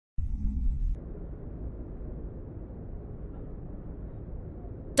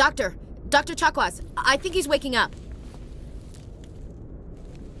Doctor! Dr. Chakwas, I think he's waking up.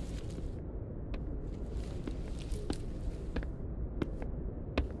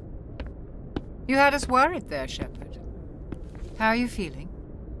 You had us worried there, Shepard. How are you feeling?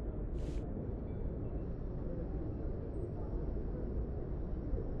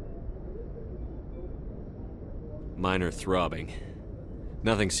 Minor throbbing.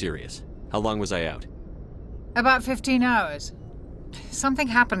 Nothing serious. How long was I out? About 15 hours. Something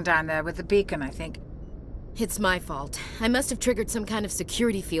happened down there with the beacon, I think. It's my fault. I must have triggered some kind of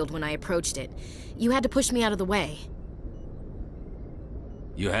security field when I approached it. You had to push me out of the way.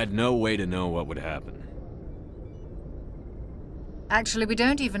 You had no way to know what would happen. Actually, we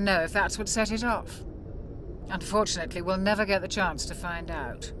don't even know if that's what set it off. Unfortunately, we'll never get the chance to find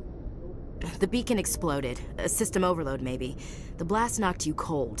out. The beacon exploded. A system overload, maybe. The blast knocked you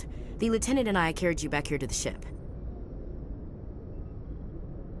cold. The lieutenant and I carried you back here to the ship.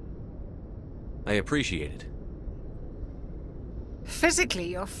 I appreciate it. Physically,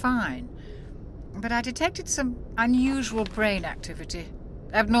 you're fine. But I detected some unusual brain activity.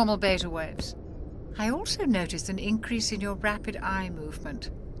 Abnormal beta waves. I also noticed an increase in your rapid eye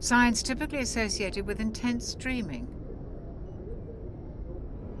movement. Signs typically associated with intense dreaming.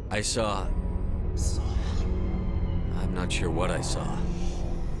 I saw... I'm not sure what I saw.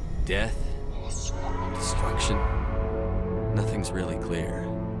 Death? Destruction? Nothing's really clear.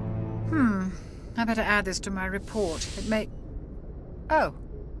 I better add this to my report. It may... Oh,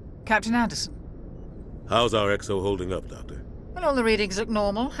 Captain Anderson. How's our XO holding up, Doctor? Well, all the readings look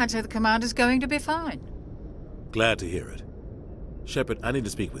normal. I'd say the commander's going to be fine. Glad to hear it. Shepard, I need to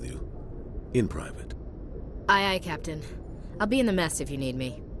speak with you. In private. Aye, aye, Captain. I'll be in the mess if you need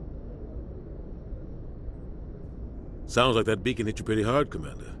me. Sounds like that beacon hit you pretty hard,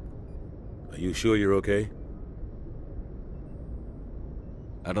 Commander. Are you sure you're okay?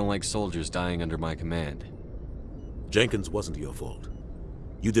 I don't like soldiers dying under my command. Jenkins wasn't your fault.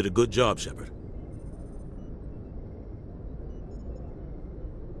 You did a good job, Shepard.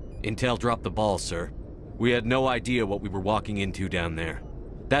 Intel dropped the ball, sir. We had no idea what we were walking into down there.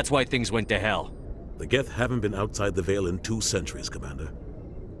 That's why things went to hell. The geth haven't been outside the Veil in 2 centuries, Commander.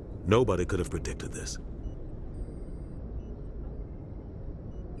 Nobody could have predicted this.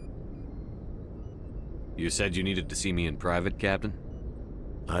 You said you needed to see me in private, Captain?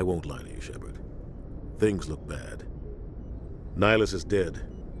 I won't lie to you, Shepard. Things look bad. Nihilus is dead.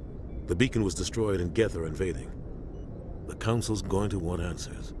 The beacon was destroyed and geth are invading. The Council's going to want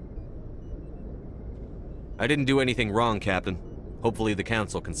answers. I didn't do anything wrong, Captain. Hopefully the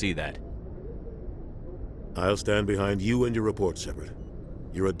Council can see that. I'll stand behind you and your report, Shepard.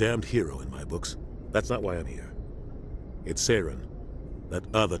 You're a damned hero in my books. That's not why I'm here. It's Saren, that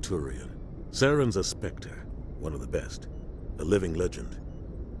other turian. Saren's a Spectre, one of the best, a living legend.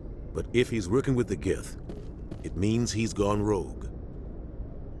 But if he's working with the geth, it means he's gone rogue.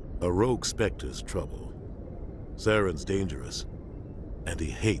 A rogue Spectre's trouble. Saren's dangerous, and he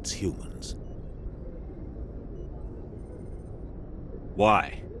hates humans.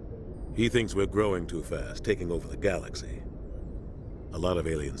 Why? He thinks we're growing too fast, taking over the galaxy. A lot of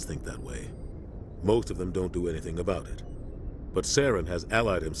aliens think that way. Most of them don't do anything about it. But Saren has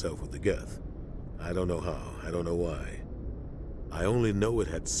allied himself with the geth. I don't know how, I don't know why. I only know it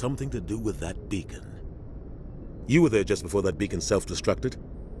had something to do with that beacon. You were there just before that beacon self-destructed.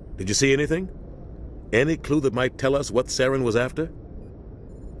 Did you see anything? Any clue that might tell us what Saren was after?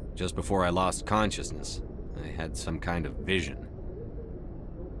 Just before I lost consciousness, I had some kind of vision.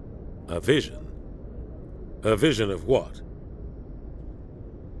 A vision? A vision of what?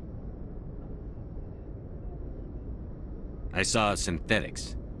 I saw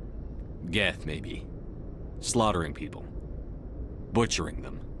synthetics. Geth, maybe. Slaughtering people. Butchering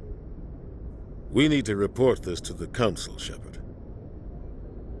them. We need to report this to the Council, Shepard.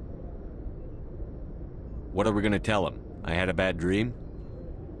 What are we gonna tell them? I had a bad dream?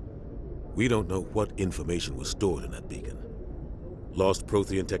 We don't know what information was stored in that beacon. Lost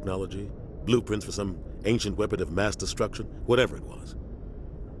Prothean technology? Blueprints for some ancient weapon of mass destruction? Whatever it was.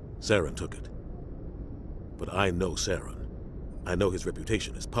 Saren took it. But I know Saren. I know his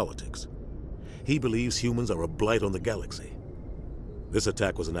reputation is politics. He believes humans are a blight on the galaxy. This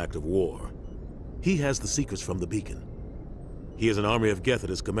attack was an act of war. He has the secrets from the beacon. He has an army of geth at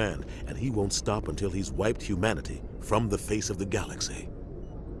his command, and he won't stop until he's wiped humanity from the face of the galaxy.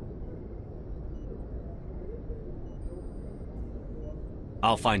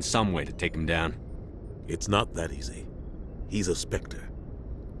 I'll find some way to take him down. It's not that easy. He's a Spectre.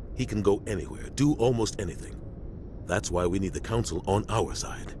 He can go anywhere, do almost anything. That's why we need the Council on our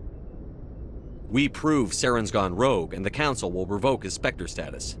side. We prove Saren's gone rogue, and the Council will revoke his Spectre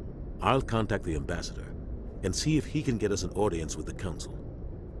status. I'll contact the Ambassador and see if he can get us an audience with the Council.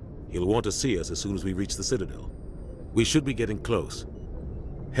 He'll want to see us as soon as we reach the Citadel. We should be getting close.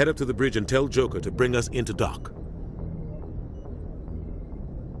 Head up to the bridge and tell Joker to bring us into dock.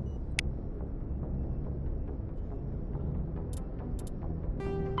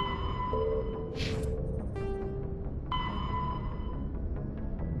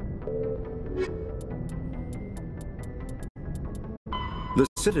 The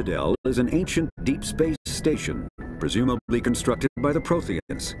Citadel is an ancient deep space station, presumably constructed by the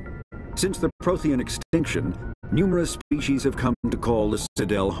Protheans. Since the Prothean extinction, numerous species have come to call the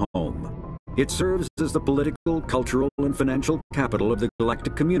Citadel home. It serves as the political, cultural, and financial capital of the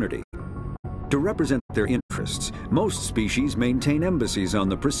galactic community. To represent their interests, most species maintain embassies on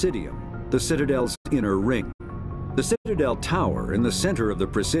the Presidium, the Citadel's inner ring. The Citadel Tower in the center of the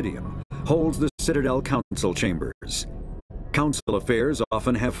Presidium holds the Citadel Council chambers. Council affairs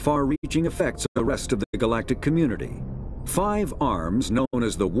often have far-reaching effects on the rest of the galactic community. 5 arms, known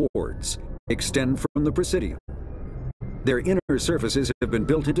as the wards, extend from the Presidium. Their inner surfaces have been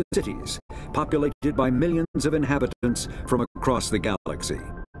built into cities, populated by millions of inhabitants from across the galaxy.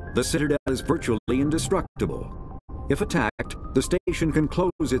 The Citadel is virtually indestructible. If attacked, the station can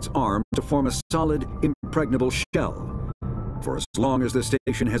close its arm to form a solid, impregnable shell. For as long as the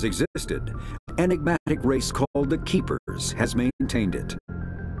station has existed, an enigmatic race called the Keepers has maintained it.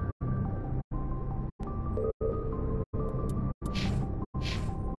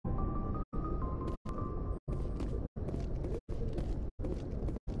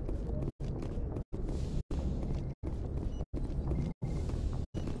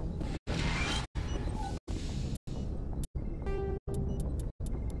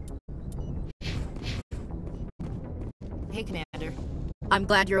 Hey, Commander. I'm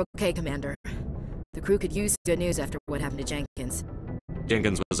glad you're okay, Commander. The crew could use good news after what happened to Jenkins.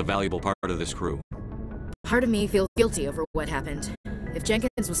 Jenkins was a valuable part of this crew. Part of me feels guilty over what happened. If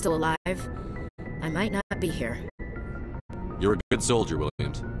Jenkins was still alive, I might not be here. You're a good soldier,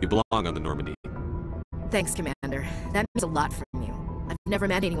 Williams. You belong on the Normandy. Thanks, Commander. That means a lot from you. I've never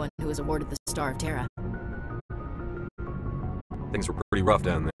met anyone who was awarded the Star of Terra. Things were pretty rough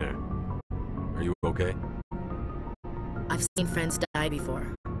down there. Are you okay? I've seen friends die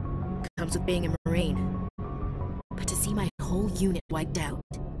before. Comes with being a Marine. But to see my whole unit wiped out.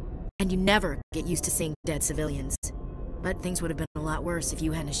 And you never get used to seeing dead civilians. But things would have been a lot worse if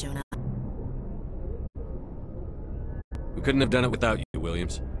you hadn't shown up. We couldn't have done it without you,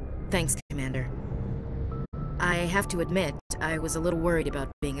 Williams. Thanks, Commander. I have to admit, I was a little worried about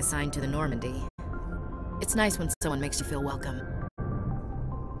being assigned to the Normandy. It's nice when someone makes you feel welcome.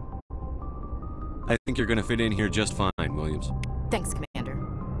 I think you're gonna fit in here just fine, Williams. Thanks, Commander.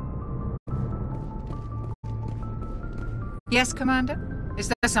 Yes, Commander? Is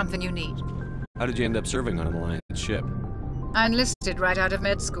there something you need? How did you end up serving on an Alliance ship? I enlisted right out of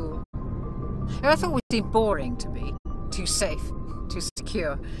med school. Earth always seemed boring to me. Too safe, too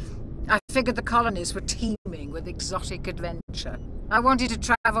secure. I figured the colonies were teeming with exotic adventure. I wanted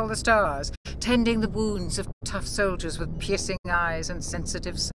to travel the stars, tending the wounds of tough soldiers with piercing eyes and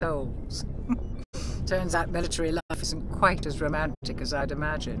sensitive souls. Turns out military life isn't quite as romantic as I'd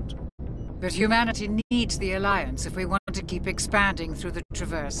imagined. But humanity needs the Alliance if we want to keep expanding through the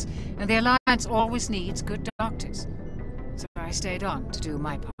Traverse, and the Alliance always needs good doctors. So I stayed on to do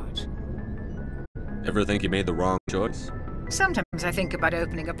my part. Ever think you made the wrong choice? Sometimes I think about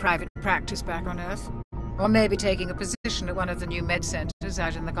opening a private practice back on Earth. Or maybe taking a position at one of the new med centers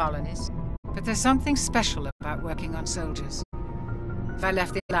out in the colonies. But there's something special about working on soldiers. If I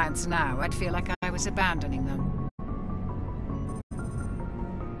left the Alliance now, I'd feel like I was abandoning them.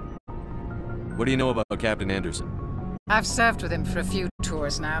 What do you know about Captain Anderson? I've served with him for a few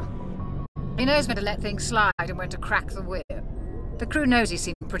tours now. He knows when to let things slide and when to crack the whip. The crew knows he's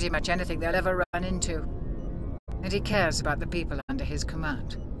seen pretty much anything they'll ever run into. And he cares about the people under his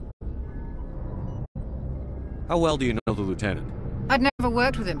command. How well do you know the Lieutenant? I'd never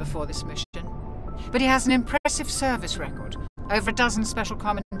worked with him before this mission. But he has an impressive service record. Over a dozen special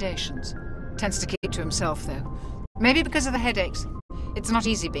commendations. Tends to keep to himself, though. Maybe because of the headaches. It's not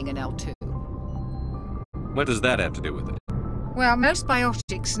easy being an L2. What does that have to do with it? Well, most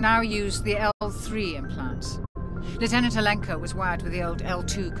biotics now use the L3 implants. Lieutenant Alenko was wired with the old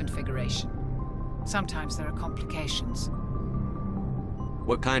L2 configuration. Sometimes there are complications.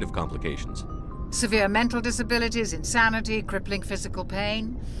 What kind of complications? Severe mental disabilities, insanity, crippling physical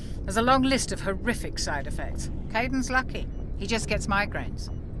pain. There's a long list of horrific side effects. Kaidan's lucky. He just gets migraines.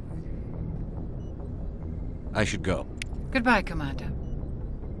 I should go. Goodbye, Commander.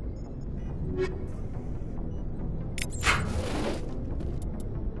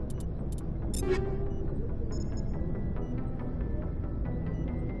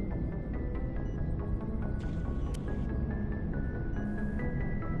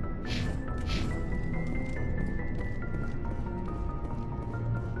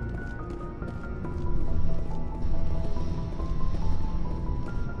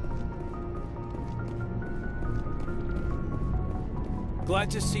 Glad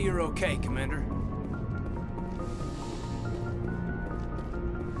to see you're okay, Commander.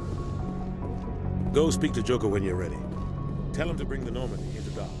 Go speak to Joker when you're ready. Tell him to bring the Normandy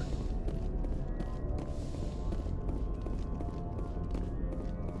into dock.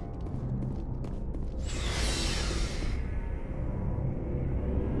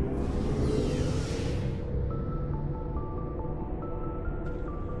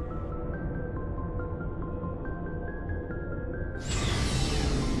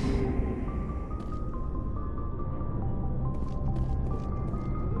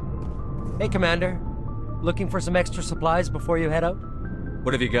 Hey, Commander. Looking for some extra supplies before you head out?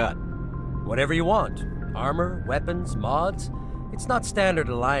 What have you got? Whatever you want. Armor, weapons, mods. It's not standard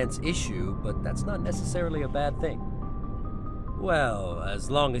Alliance issue, but that's not necessarily a bad thing. Well,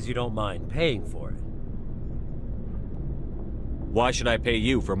 as long as you don't mind paying for it. Why should I pay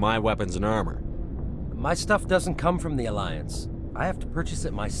you for my weapons and armor? My stuff doesn't come from the Alliance. I have to purchase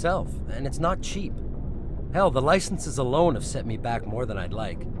it myself, and it's not cheap. Hell, the licenses alone have set me back more than I'd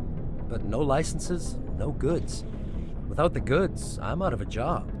like. But no licenses, no goods. Without the goods, I'm out of a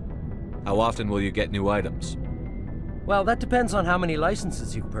job. How often will you get new items? Well, that depends on how many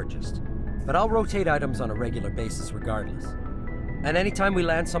licenses you've purchased. But I'll rotate items on a regular basis regardless. And anytime we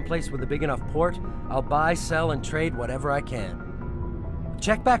land someplace with a big enough port, I'll buy, sell, and trade whatever I can.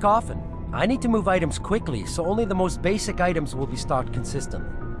 Check back often. I need to move items quickly, so only the most basic items will be stocked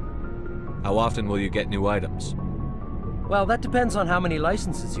consistently. How often will you get new items? Well, that depends on how many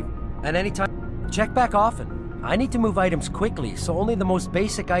licenses you... And anytime... Check back often. I need to move items quickly, so only the most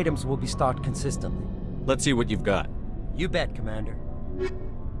basic items will be stocked consistently. Let's see what you've got. You bet, Commander.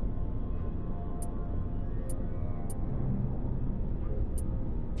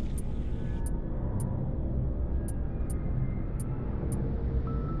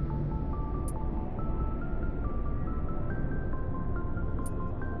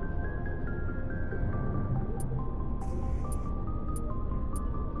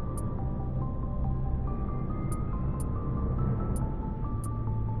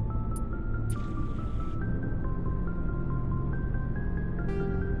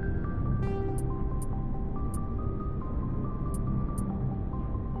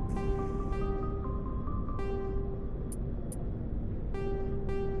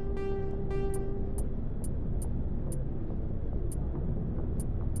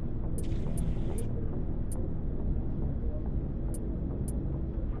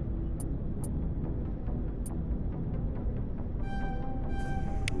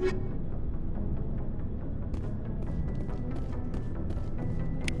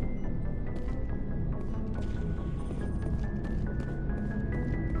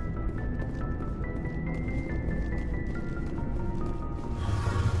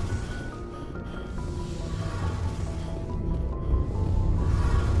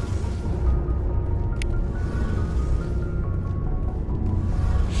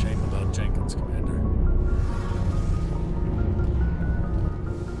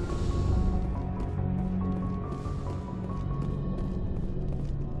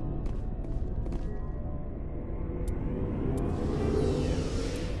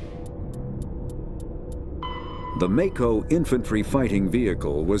 The Mako infantry fighting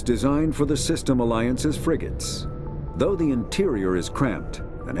vehicle was designed for the System Alliance's frigates. Though the interior is cramped,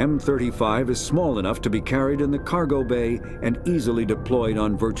 an M35 is small enough to be carried in the cargo bay and easily deployed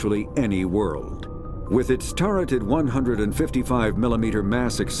on virtually any world. With its turreted 155mm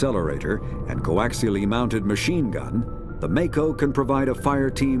mass accelerator and coaxially mounted machine gun, the Mako can provide a fire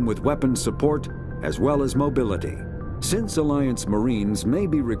team with weapon support as well as mobility. Since Alliance Marines may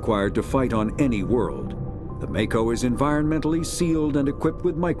be required to fight on any world, the Mako is environmentally sealed and equipped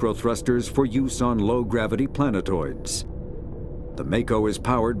with microthrusters for use on low-gravity planetoids. The Mako is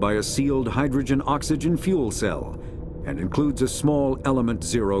powered by a sealed hydrogen-oxygen fuel cell and includes a small Element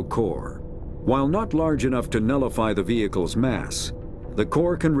Zero core. While not large enough to nullify the vehicle's mass, the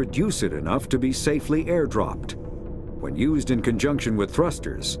core can reduce it enough to be safely airdropped. When used in conjunction with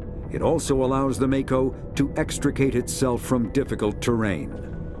thrusters, it also allows the Mako to extricate itself from difficult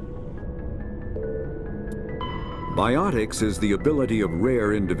terrain. Biotics is the ability of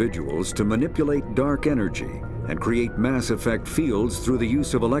rare individuals to manipulate dark energy and create mass effect fields through the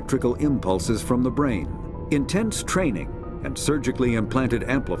use of electrical impulses from the brain. Intense training and surgically implanted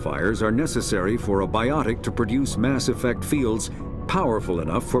amplifiers are necessary for a biotic to produce mass effect fields powerful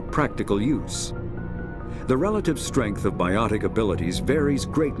enough for practical use. The relative strength of biotic abilities varies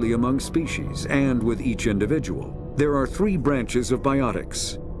greatly among species and with each individual. There are 3 branches of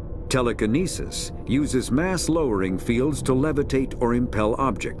biotics. Telekinesis uses mass-lowering fields to levitate or impel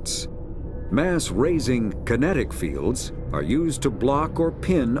objects. Mass-raising kinetic fields are used to block or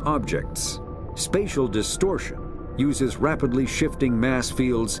pin objects. Spatial distortion uses rapidly shifting mass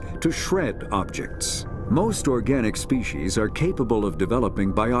fields to shred objects. Most organic species are capable of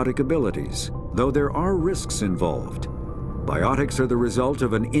developing biotic abilities, though there are risks involved. Biotics are the result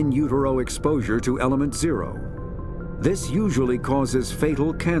of an in utero exposure to element 0. This usually causes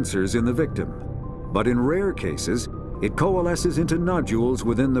fatal cancers in the victim, but in rare cases, it coalesces into nodules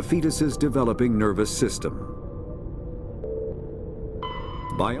within the fetus's developing nervous system.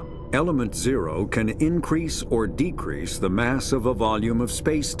 Element 0 can increase or decrease the mass of a volume of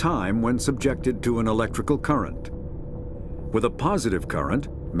space-time when subjected to an electrical current. With a positive current,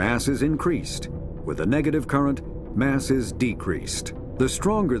 mass is increased. With a negative current, mass is decreased. The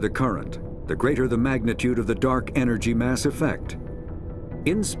stronger the current, the greater the magnitude of the dark energy mass effect.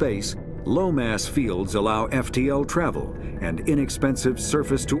 In space, low-mass fields allow FTL travel and inexpensive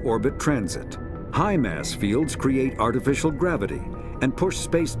surface-to-orbit transit. High-mass fields create artificial gravity and push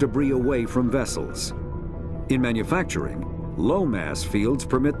space debris away from vessels. In manufacturing, low-mass fields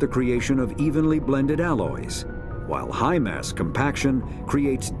permit the creation of evenly blended alloys, while high-mass compaction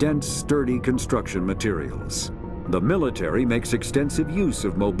creates dense, sturdy construction materials. The military makes extensive use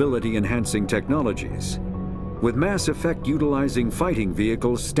of mobility-enhancing technologies, with mass effect utilizing fighting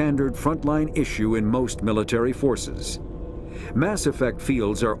vehicles standard frontline issue in most military forces. Mass effect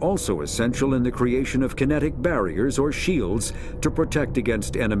fields are also essential in the creation of kinetic barriers or shields to protect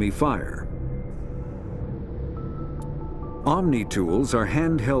against enemy fire. Omni-tools are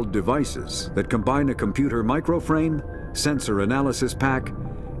handheld devices that combine a computer microframe, sensor analysis pack,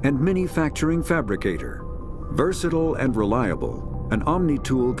 and manufacturing fabricator. Versatile and reliable, an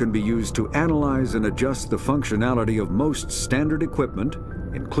Omni-tool can be used to analyze and adjust the functionality of most standard equipment,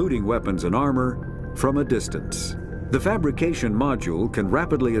 including weapons and armor, from a distance. The fabrication module can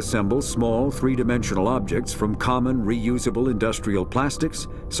rapidly assemble small three-dimensional objects from common reusable industrial plastics,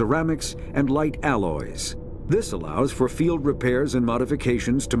 ceramics, and light alloys. This allows for field repairs and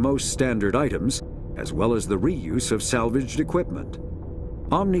modifications to most standard items, as well as the reuse of salvaged equipment.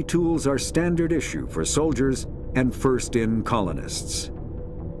 Omni-tools are standard issue for soldiers and first-in colonists.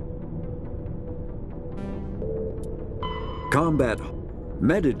 Combat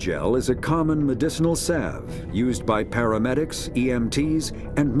Medigel is a common medicinal salve used by paramedics,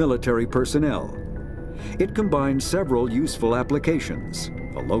 EMTs, and military personnel. It combines several useful applications: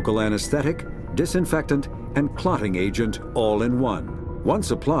 a local anesthetic, disinfectant, and clotting agent all in one.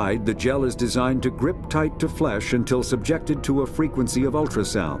 Once applied, the gel is designed to grip tight to flesh until subjected to a frequency of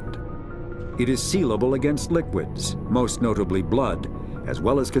ultrasound. It is sealable against liquids, most notably blood, as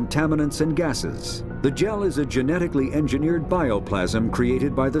well as contaminants and gases. The gel is a genetically engineered bioplasm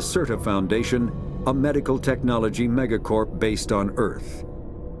created by the CERTA Foundation, a medical technology megacorp based on Earth.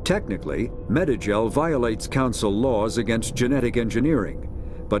 Technically, Medigel violates Council laws against genetic engineering,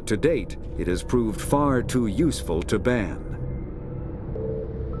 but to date, it has proved far too useful to ban.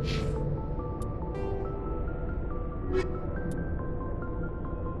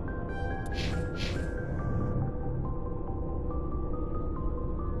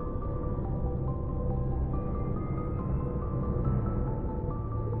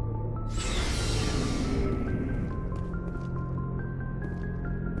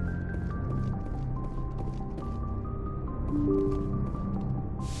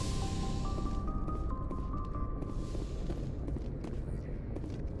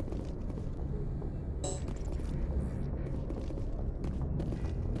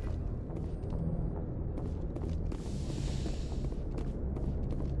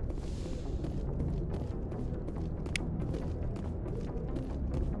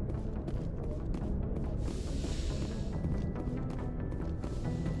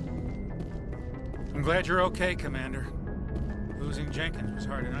 I'm glad you're okay, Commander. Losing Jenkins was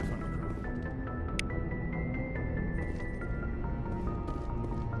hard enough on the crew.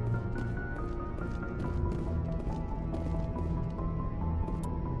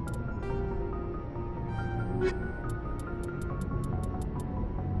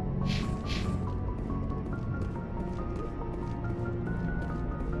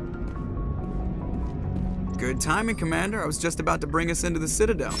 Good timing, Commander. I was just about to bring us into the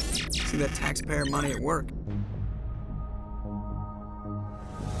Citadel. See that taxpayer money at work.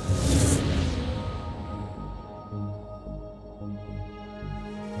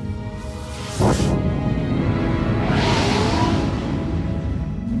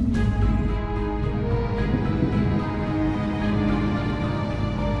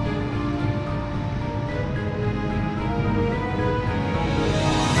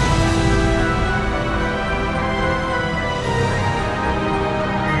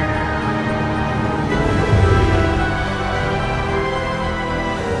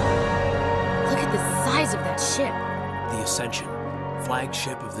 Ascension,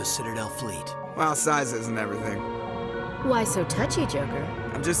 flagship of the Citadel fleet. Well, size isn't everything. Why so touchy, Joker?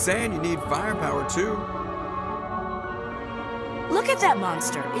 I'm just saying you need firepower, too. Look at that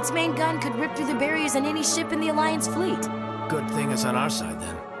monster! Its main gun could rip through the barriers in any ship in the Alliance fleet. Good thing it's on our side,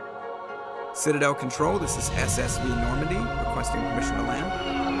 then. Citadel Control, this is SSV Normandy, requesting permission to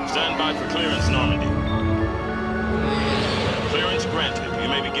land. Stand by for clearance, Normandy. Clearance granted. You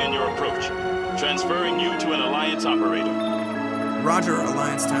may begin your approach. Transferring you to an Alliance operator. Roger,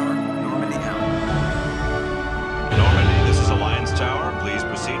 Alliance Tower. Normandy out. Normandy, this is Alliance Tower. Please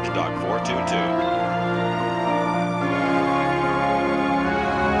proceed to Dock 422.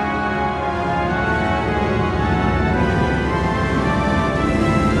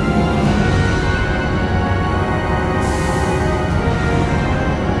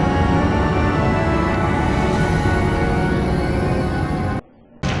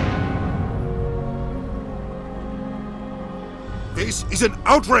 This is an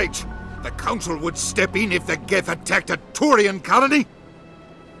outrage! The Council would step in if the geth attacked a Turian colony?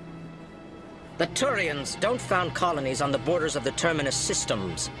 The Turians don't found colonies on the borders of the Terminus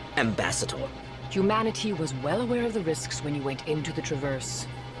systems, Ambassador. Humanity was well aware of the risks when you went into the Traverse.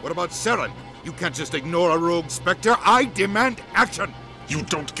 What about Saren? You can't just ignore a rogue Spectre. I demand action! You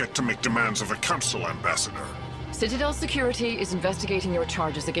don't get to make demands of the Council, Ambassador. Citadel Security is investigating your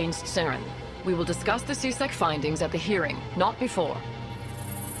charges against Saren. We will discuss the CSEC findings at the hearing, not before.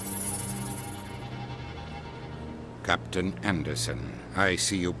 Captain Anderson, I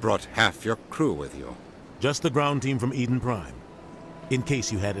see you brought half your crew with you. Just the ground team from Eden Prime, in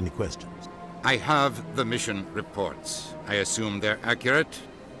case you had any questions. I have the mission reports. I assume they're accurate?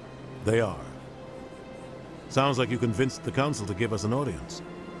 They are. Sounds like you convinced the Council to give us an audience.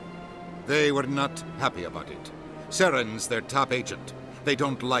 They were not happy about it. Saren's their top agent. They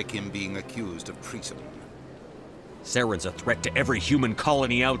don't like him being accused of treason. Saren's a threat to every human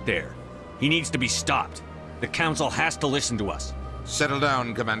colony out there. He needs to be stopped. The Council has to listen to us. Settle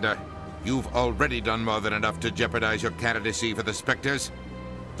down, Commander. You've already done more than enough to jeopardize your candidacy for the Spectres.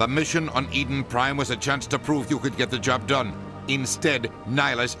 The mission on Eden Prime was a chance to prove you could get the job done. Instead,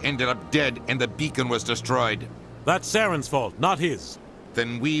 Nihilus ended up dead and the beacon was destroyed. That's Saren's fault, not his.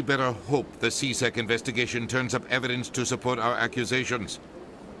 Then we better hope the CSEC investigation turns up evidence to support our accusations.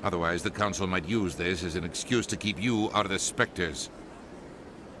 Otherwise, the Council might use this as an excuse to keep you out of the Spectres.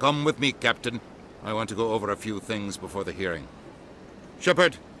 Come with me, Captain. I want to go over a few things before the hearing.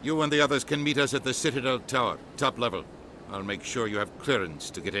 Shepard, you and the others can meet us at the Citadel Tower, top level. I'll make sure you have clearance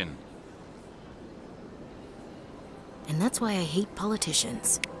to get in. And that's why I hate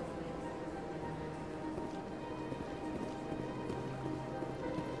politicians.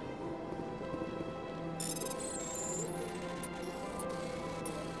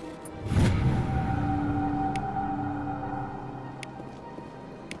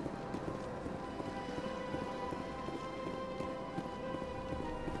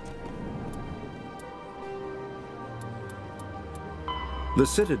 The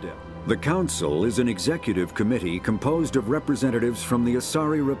Citadel. The Council is an executive committee composed of representatives from the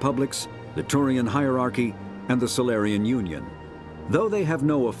Asari republics, the Turian hierarchy, and the Salarian Union. Though they have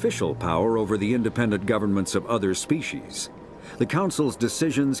no official power over the independent governments of other species, the Council's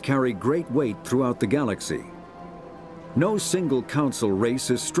decisions carry great weight throughout the galaxy. No single Council race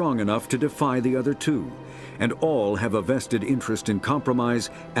is strong enough to defy the other two, and all have a vested interest in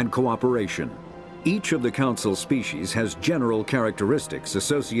compromise and cooperation. Each of the Council species has general characteristics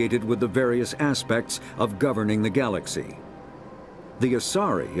associated with the various aspects of governing the galaxy. The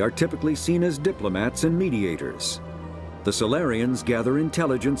Asari are typically seen as diplomats and mediators. The Salarians gather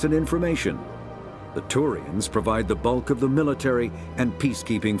intelligence and information. The Turians provide the bulk of the military and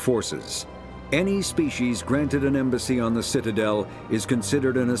peacekeeping forces. Any species granted an embassy on the Citadel is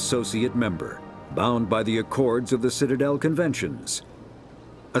considered an associate member, bound by the accords of the Citadel Conventions.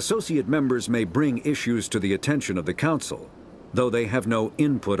 Associate members may bring issues to the attention of the Council, though they have no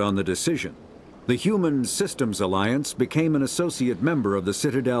input on the decision. The Human Systems Alliance became an associate member of the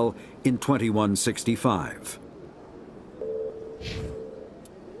Citadel in 2165.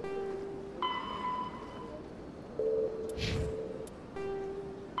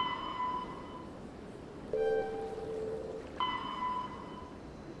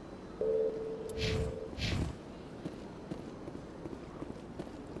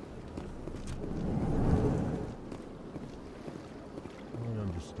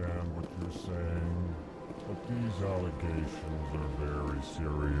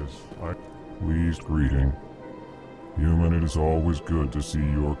 Pleased greeting. Human, it is always good to see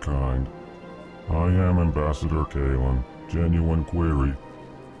your kind. I am Ambassador Kaidan. Genuine query.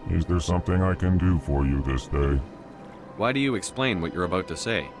 Is there something I can do for you this day? Why do you explain what you're about to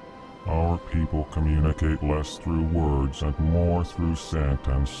say? Our people communicate less through words and more through scent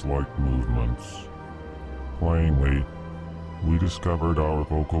and slight movements. Plainly, we discovered our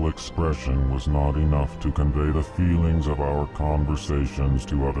vocal expression was not enough to convey the feelings of our conversations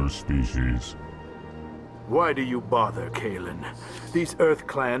to other species. Why do you bother, Kaidan? These Earth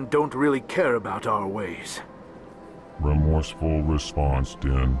Clan don't really care about our ways. Remorseful response,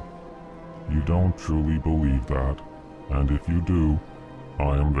 Din. You don't truly believe that, and if you do,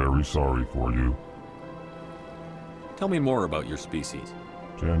 I am very sorry for you. Tell me more about your species.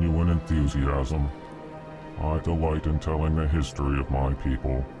 Genuine enthusiasm. I delight in telling the history of my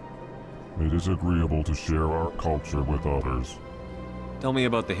people. It is agreeable to share our culture with others. Tell me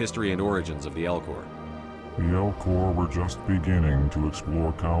about the history and origins of the Elcor. The Elcor were just beginning to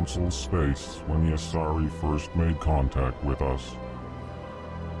explore Council space when the Asari first made contact with us.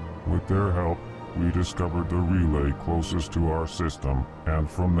 With their help, we discovered the relay closest to our system, and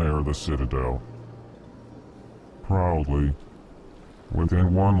from there the Citadel. Proudly,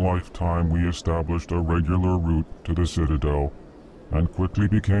 within one lifetime we established a regular route to the Citadel, and quickly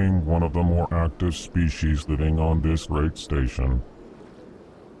became one of the more active species living on this great station.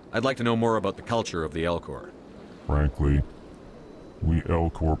 I'd like to know more about the culture of the Elcor. Frankly, we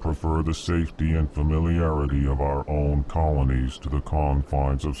Elcor prefer the safety and familiarity of our own colonies to the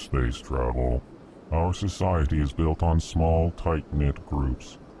confines of space travel. Our society is built on small, tight-knit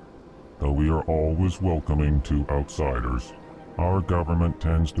groups, though we are always welcoming to outsiders. Our government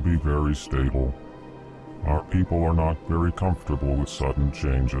tends to be very stable. Our people are not very comfortable with sudden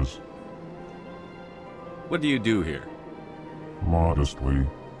changes. What do you do here? Modestly,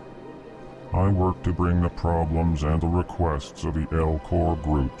 I work to bring the problems and the requests of the Elcor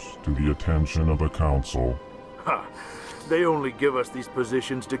groups to the attention of the Council. Ha! They only give us these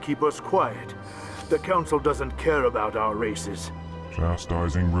positions to keep us quiet. The Council doesn't care about our races.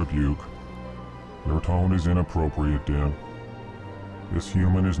 Chastising rebuke. Your tone is inappropriate, Din. This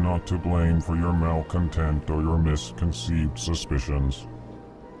human is not to blame for your malcontent or your misconceived suspicions.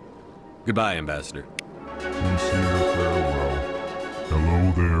 Goodbye, Ambassador. Sincere farewell.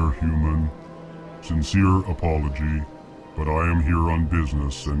 Hello there, human. Sincere apology, but I am here on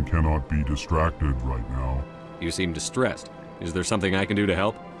business and cannot be distracted right now. You seem distressed. Is there something I can do to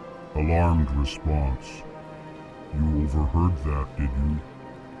help? Alarmed response. You overheard that, did you?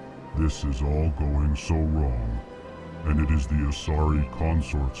 This is all going so wrong, and it is the Asari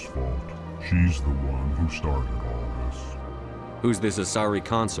consort's fault. She's the one who started all this. Who's this Asari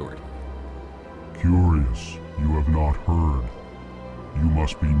consort? Curious, you have not heard. You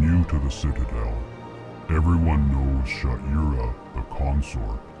must be new to the Citadel. Everyone knows Sha'ira, the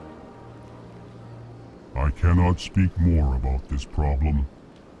consort. I cannot speak more about this problem.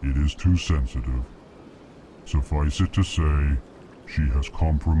 It is too sensitive. Suffice it to say, she has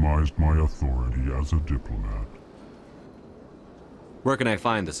compromised my authority as a diplomat. Where can I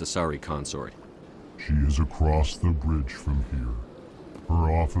find this Asari consort? She is across the bridge from here.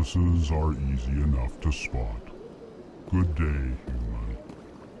 Her offices are easy enough to spot. Good day, human.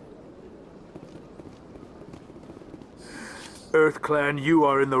 Earth Clan, you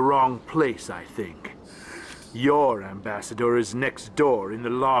are in the wrong place, I think. Your ambassador is next door in the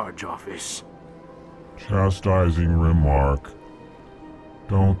large office. Chastising remark.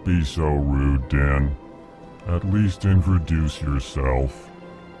 Don't be so rude, Din. At least introduce yourself.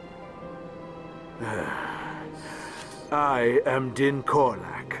 I am Din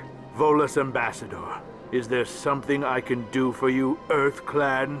Korlak, Volus Ambassador. Is there something I can do for you, Earth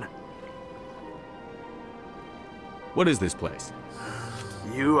Clan? What is this place?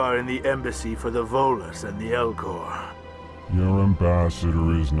 You are in the embassy for the Volus and the Elcor. Your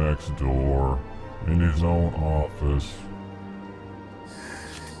ambassador is next door, in his own office.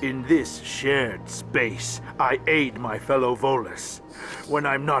 In this shared space, I aid my fellow Volus when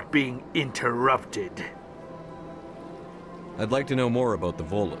I'm not being interrupted. I'd like to know more about the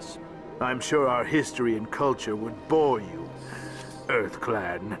Volus. I'm sure our history and culture would bore you, Earth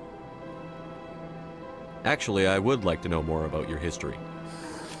Clan. Actually, I would like to know more about your history.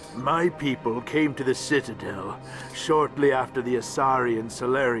 My people came to the Citadel shortly after the Asari and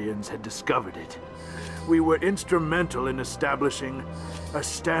Salarians had discovered it. We were instrumental in establishing a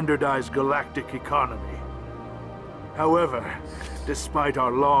standardized galactic economy. However, despite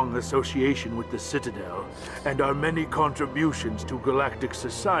our long association with the Citadel and our many contributions to galactic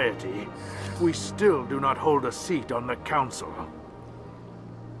society, we still do not hold a seat on the Council.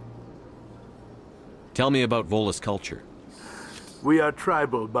 Tell me about Volus culture. We are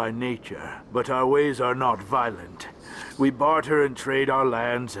tribal by nature, but our ways are not violent. We barter and trade our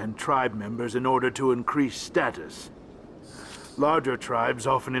lands and tribe members in order to increase status. Larger tribes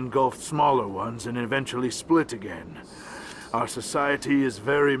often engulf smaller ones and eventually split again. Our society is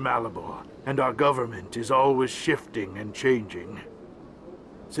very malleable, and our government is always shifting and changing.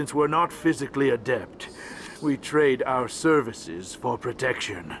 Since we're not physically adept, we trade our services for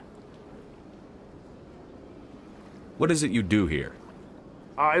protection. What is it you do here?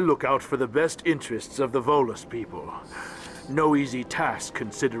 I look out for the best interests of the Volus people. No easy task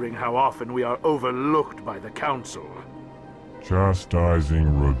considering how often we are overlooked by the Council.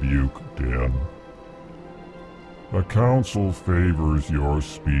 Chastising rebuke, Din. The Council favors your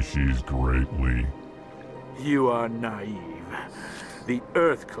species greatly. You are naive. The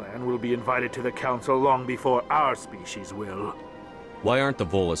Earth Clan will be invited to the Council long before our species will. Why aren't the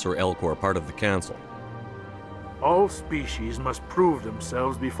Volus or Elcor part of the Council? All species must prove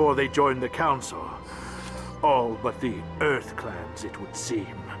themselves before they join the Council. All but the Earth Clans, it would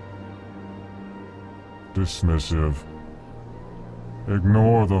seem. Dismissive.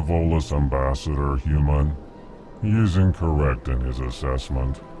 Ignore the Volus Ambassador, human. He is incorrect in his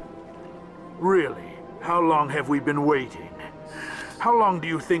assessment. Really? How long have we been waiting? How long do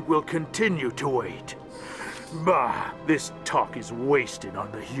you think we'll continue to wait? Bah, this talk is wasted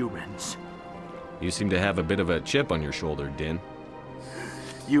on the humans. You seem to have a bit of a chip on your shoulder, Din.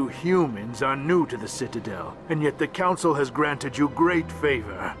 You humans are new to the Citadel, and yet the Council has granted you great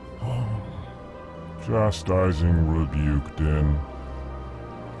favor. Chastising rebuke, Din.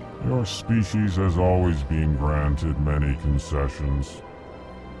 Your species has always been granted many concessions.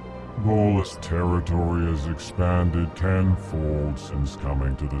 Volus territory has expanded tenfold since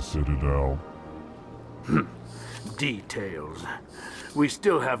coming to the Citadel. Details. We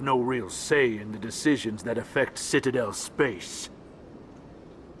still have no real say in the decisions that affect Citadel space.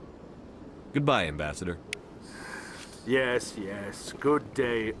 Goodbye, Ambassador. Yes, yes. Good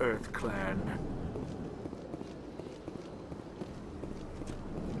day, Earth Clan.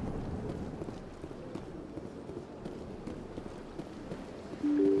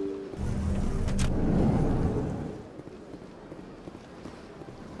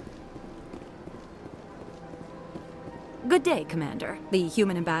 Good day, Commander. The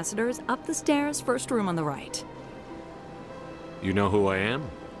human ambassador is up the stairs, first room on the right. You know who I am?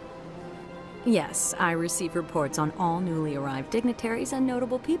 Yes, I receive reports on all newly arrived dignitaries and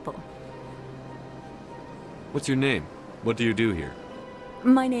notable people. What's your name? What do you do here?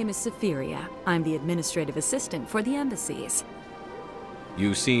 My name is Sephiria. I'm the administrative assistant for the embassies.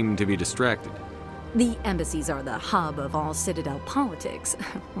 You seem to be distracted. The embassies are the hub of all Citadel politics.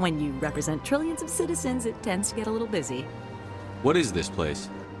 When you represent trillions of citizens, it tends to get a little busy. What is this place?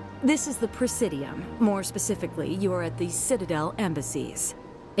 This is the Presidium. More specifically, you are at the Citadel embassies.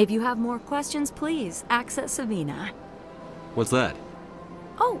 If you have more questions, please access Avina. What's that?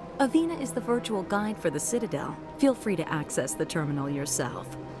 Oh, Avina is the virtual guide for the Citadel. Feel free to access the terminal yourself.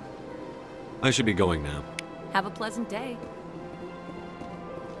 I should be going now. Have a pleasant day.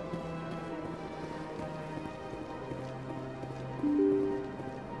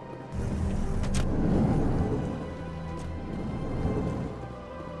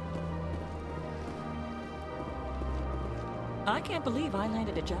 I can't believe I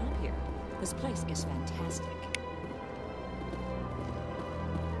landed a job here. This place is fantastic.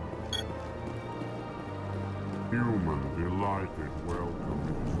 Human, delighted, welcome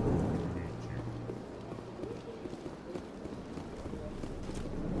to meet you.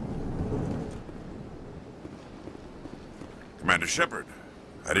 Commander Shepard,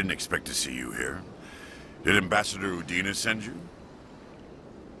 I didn't expect to see you here. Did Ambassador Udina send you?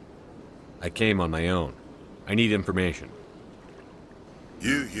 I came on my own. I need information.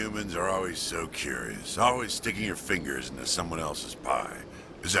 You humans are always so curious, always sticking your fingers into someone else's pie.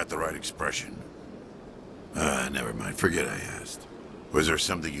 Is that the right expression? Never mind. Forget I asked. Was there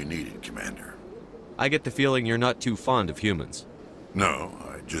something you needed, Commander? I get the feeling you're not too fond of humans. No,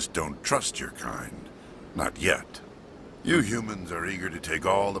 I just don't trust your kind. Not yet. You humans are eager to take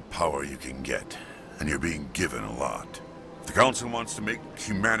all the power you can get, and you're being given a lot. If the Council wants to make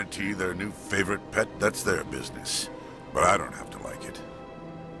humanity their new favorite pet, that's their business. But I don't have to like it.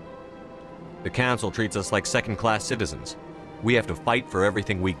 The Council treats us like second-class citizens. We have to fight for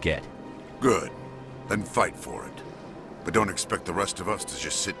everything we get. Good. Then fight for it. But don't expect the rest of us to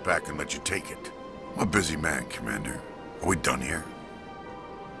just sit back and let you take it. I'm a busy man, Commander. Are we done here?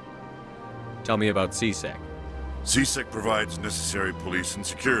 Tell me about CSEC. CSEC provides necessary police and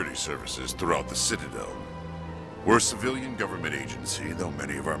security services throughout the Citadel. We're a civilian government agency, though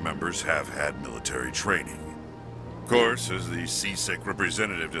many of our members have had military training. Of course, as the CSEC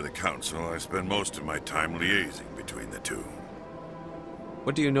representative to the Council, I spend most of my time liaising between the two.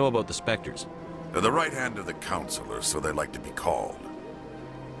 What do you know about the Spectres? They're the right hand of the Council, or so they like to be called.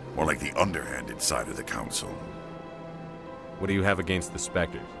 More like the underhanded side of the Council. What do you have against the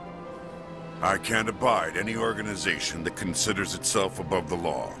Spectres? I can't abide any organization that considers itself above the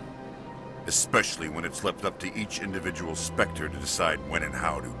law. Especially when it's left up to each individual Spectre to decide when and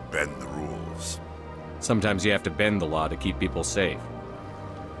how to bend the rules. Sometimes you have to bend the law to keep people safe.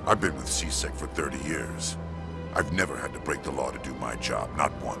 I've been with CSEC for 30 years. I've never had to break the law to do my job,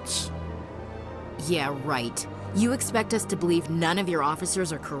 not once. Yeah, right. You expect us to believe none of your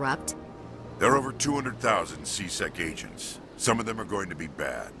officers are corrupt? There are over 200,000 CSEC agents. Some of them are going to be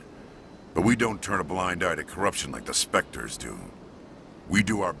bad. But we don't turn a blind eye to corruption like the Spectres do. We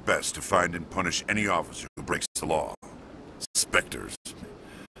do our best to find and punish any officer who breaks the law. Spectres.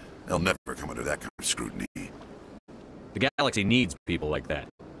 They'll never come under that kind of scrutiny. The galaxy needs people like that.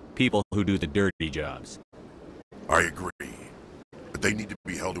 People who do the dirty jobs. I agree. But they need to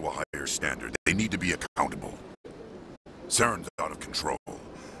be held to a higher standard. They need to be accountable. Saren's out of control.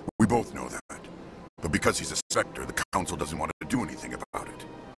 We both know that. But because he's a Spectre, the Council doesn't want to do anything about it.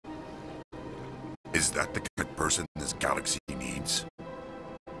 Is that the kind of person this galaxy needs?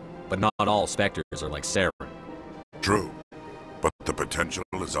 But not all Spectres are like Saren. True. But the potential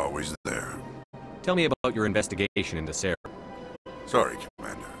is always there. Tell me about your investigation into Saren. Sorry,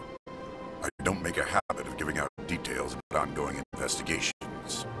 Commander. I don't make a habit of giving out details about ongoing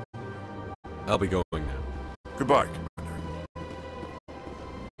investigations. I'll be going now. Goodbye, Commander.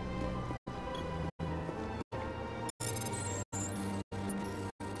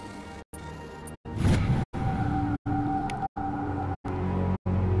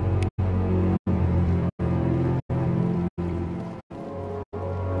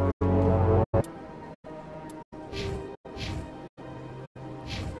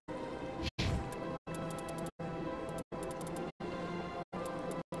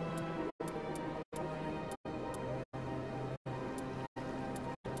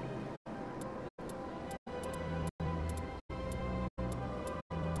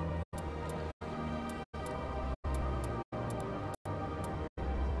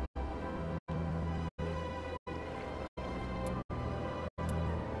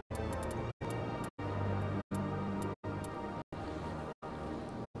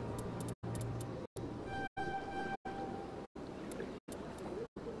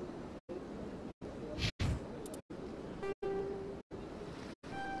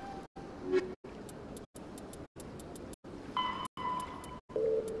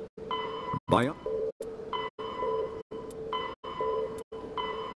 Bio?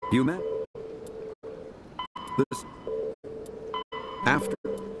 You met? This... After...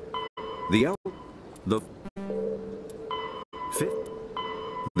 The L... The... Fifth...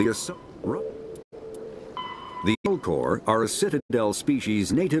 The Asara... The Elcor are a Citadel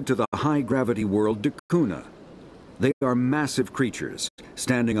species native to the high-gravity world Dakuna. They are massive creatures,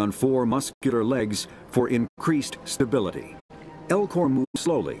 standing on 4 muscular legs for increased stability. Elcor move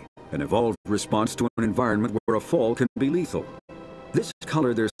slowly, an evolved response to an environment where a fall can be lethal. This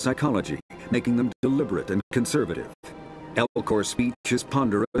colored their psychology, making them deliberate and conservative. Elcor speech is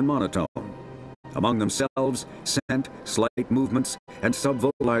ponderous and monotone. Among themselves, scent, slight movements, and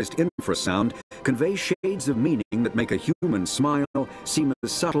subvocalized infrasound convey shades of meaning that make a human smile seem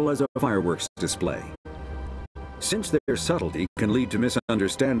as subtle as a fireworks display. Since their subtlety can lead to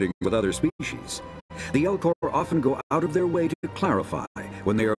misunderstanding with other species, the Elcor often go out of their way to clarify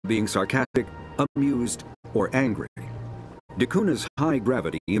when they are being sarcastic, amused, or angry. Dakuna's high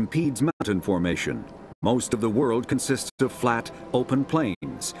gravity impedes mountain formation. Most of the world consists of flat, open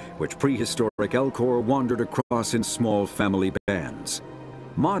plains, which prehistoric Elcor wandered across in small family bands.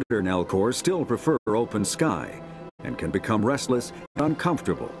 Modern Elcor still prefer open sky, and can become restless and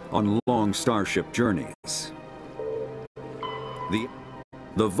uncomfortable on long starship journeys.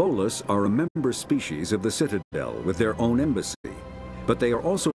 The Volus are a member species of the Citadel with their own embassy, but they are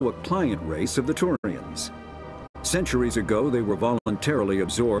also a client race of the Turians. Centuries ago, they were voluntarily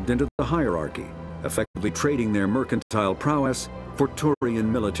absorbed into the hierarchy, effectively trading their mercantile prowess for Turian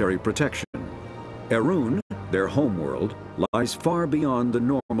military protection. Erun, their homeworld, lies far beyond the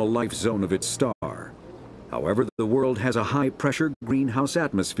normal life zone of its star. However, the world has a high-pressure greenhouse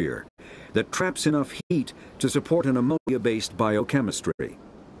atmosphere that traps enough heat to support an ammonia-based biochemistry.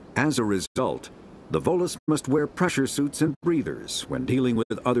 As a result, the Volus must wear pressure suits and breathers when dealing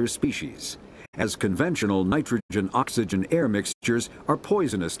with other species, as conventional nitrogen-oxygen air mixtures are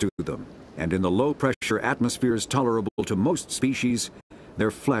poisonous to them, and in the low-pressure atmospheres tolerable to most species,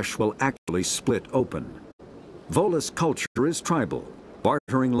 their flesh will actually split open. Volus culture is tribal,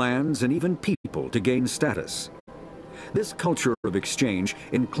 bartering lands and even people to gain status. This culture of exchange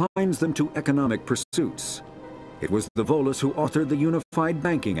inclines them to economic pursuits. It was the Volus who authored the Unified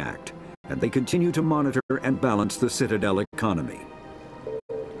Banking Act, and they continue to monitor and balance the Citadel economy.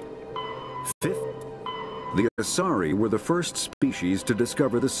 Fifth, the Asari were the first species to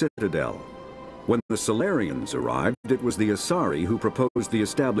discover the Citadel. When the Salarians arrived, it was the Asari who proposed the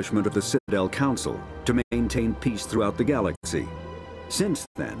establishment of the Citadel Council to maintain peace throughout the galaxy. Since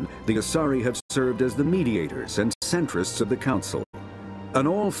then, the Asari have served as the mediators and centrists of the Council. An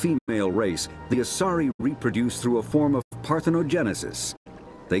all-female race, the Asari reproduce through a form of parthenogenesis.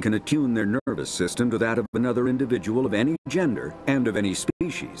 They can attune their nervous system to that of another individual of any gender and of any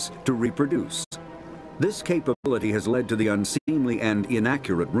species to reproduce. This capability has led to the unseemly and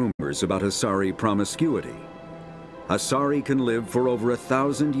inaccurate rumors about Asari promiscuity. Asari can live for over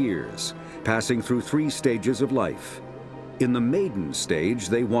 1,000 years, passing through 3 stages of life. In the maiden stage,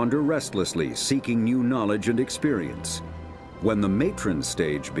 they wander restlessly, seeking new knowledge and experience. When the matron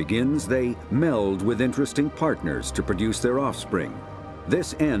stage begins, they meld with interesting partners to produce their offspring.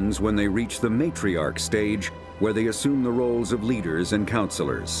 This ends when they reach the matriarch stage, where they assume the roles of leaders and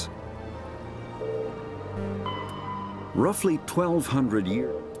counselors. Roughly 1,200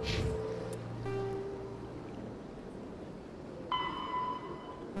 years.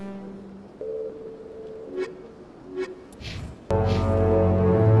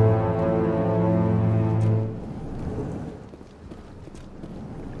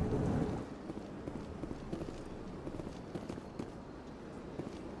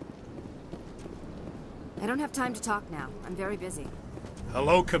 I don't have time to talk now. I'm very busy.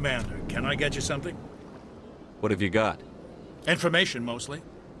 Hello, Commander. Can I get you something? What have you got? Information, mostly.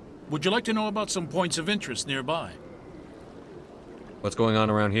 Would you like to know about some points of interest nearby? What's going on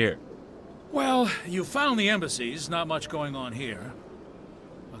around here? Well, you found the embassies. Not much going on here.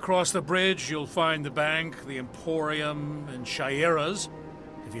 Across the bridge, you'll find the bank, the Emporium, and Shaira's.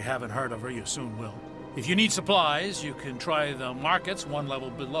 If you haven't heard of her, you soon will. If you need supplies, you can try the markets 1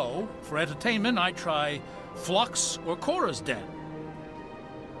 level below. For entertainment, I'd try Flux or Cora's Den.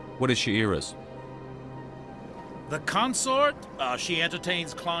 What is Shaira's? The consort? She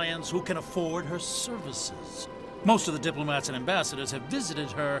entertains clients who can afford her services. Most of the diplomats and ambassadors have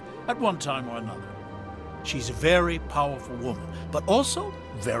visited her at one time or another. She's a very powerful woman, but also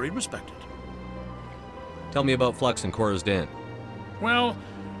very respected. Tell me about Flux and Cora's Den. Well,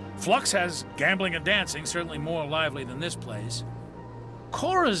 Flux has gambling and dancing, certainly more lively than this place.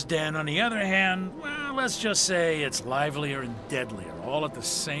 Cora's Den, on the other hand, well, let's just say it's livelier and deadlier, all at the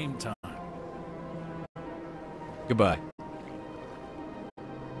same time. Goodbye.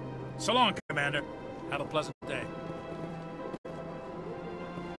 So long, Commander. Have a pleasant day.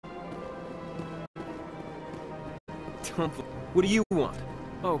 What do you want?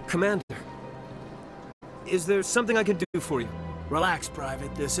 Oh, Commander. Is there something I can do for you? Relax,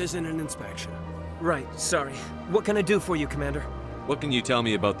 Private. This isn't an inspection. Right, sorry. What can I do for you, Commander? What can you tell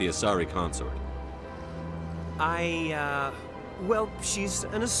me about the Asari consort? Well, she's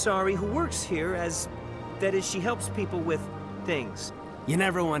an Asari who works here as... That is, she helps people with things. You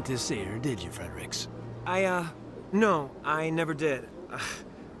never went to see her, did you, Fredericks? No, I never did.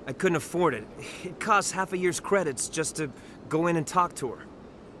 I couldn't afford it. It costs half a year's credits just to go in and talk to her.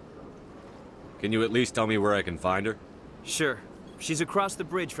 Can you at least tell me where I can find her? Sure. She's across the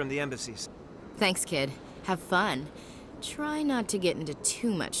bridge from the embassies. Thanks, kid. Have fun. Try not to get into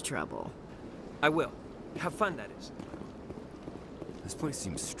too much trouble. I will. Have fun, that is. This place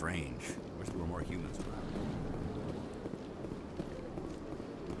seems strange. Wish there were more humans around.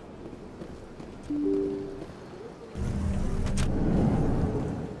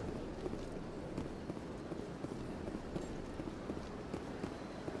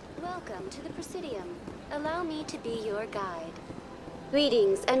 Welcome to the Presidium. Allow me to be your guide.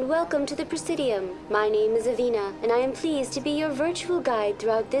 Greetings and welcome to the Presidium. My name is Avina, and I am pleased to be your virtual guide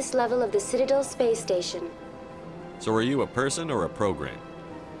throughout this level of the Citadel Space Station. So are you a person or a program?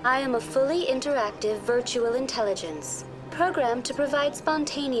 I am a fully interactive virtual intelligence, programmed to provide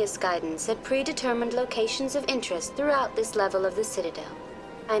spontaneous guidance at predetermined locations of interest throughout this level of the Citadel.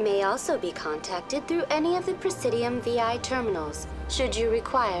 I may also be contacted through any of the Presidium VI terminals, should you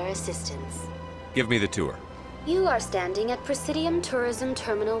require assistance. Give me the tour. You are standing at Presidium Tourism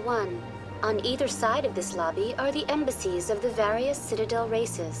Terminal 1. On either side of this lobby are the embassies of the various Citadel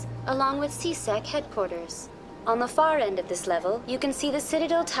races, along with CSEC headquarters. On the far end of this level, you can see the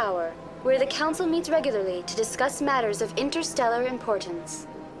Citadel Tower, where the Council meets regularly to discuss matters of interstellar importance.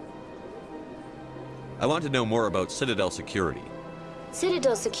 I want to know more about Citadel security.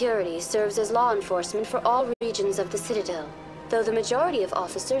 Citadel security serves as law enforcement for all regions of the Citadel, though the majority of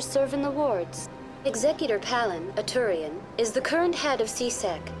officers serve in the wards. Executor Palin, a Turian, is the current head of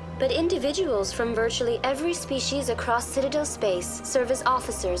CSEC, but individuals from virtually every species across Citadel space serve as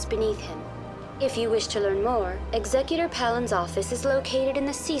officers beneath him. If you wish to learn more, Executor Palin's office is located in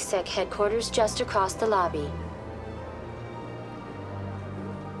the CSEC headquarters just across the lobby.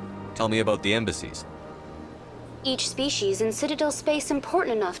 Tell me about the embassies. Each species in Citadel space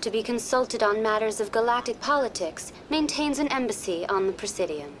important enough to be consulted on matters of galactic politics maintains an embassy on the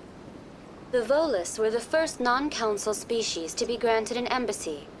Presidium. The Volus were the first non-council species to be granted an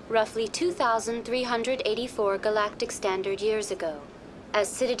embassy, roughly 2,384 galactic standard years ago. As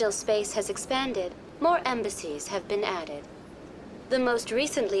Citadel space has expanded, more embassies have been added. The most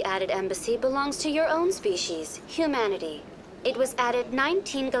recently added embassy belongs to your own species, humanity. It was added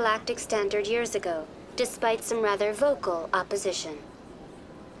 19 galactic standard years ago, despite some rather vocal opposition.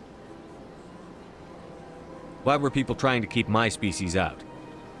 Why were people trying to keep my species out?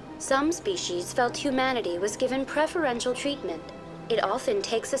 Some species felt humanity was given preferential treatment. It often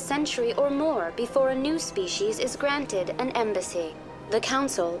takes a century or more before a new species is granted an embassy. The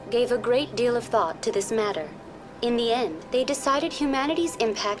Council gave a great deal of thought to this matter. In the end, they decided humanity's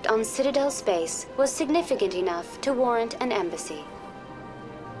impact on Citadel space was significant enough to warrant an embassy.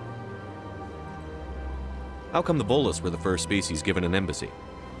 How come the Volus were the first species given an embassy?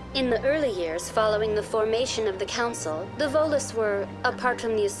 In the early years following the formation of the Council, the Volus were, apart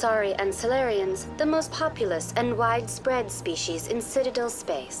from the Asari and Salarians, the most populous and widespread species in Citadel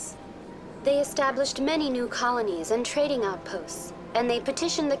space. They established many new colonies and trading outposts, and they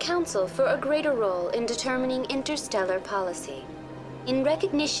petitioned the Council for a greater role in determining interstellar policy. In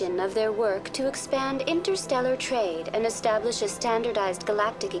recognition of their work to expand interstellar trade and establish a standardized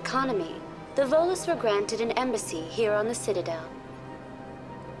galactic economy, the Volus were granted an embassy here on the Citadel.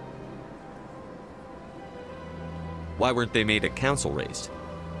 Why weren't they made a council race?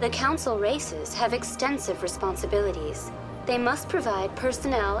 The Council races have extensive responsibilities. They must provide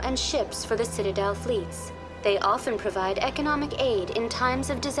personnel and ships for the Citadel fleets. They often provide economic aid in times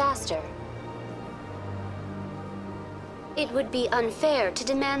of disaster. It would be unfair to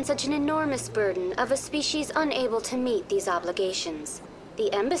demand such an enormous burden of a species unable to meet these obligations.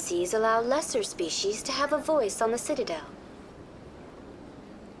 The embassies allow lesser species to have a voice on the Citadel.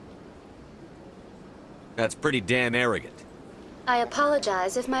 That's pretty damn arrogant. I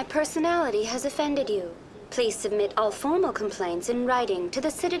apologize if my personality has offended you. Please submit all formal complaints in writing to the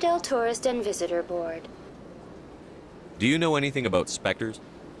Citadel Tourist and Visitor Board. Do you know anything about Spectres?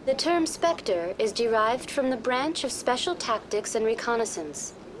 The term Spectre is derived from the branch of Special Tactics and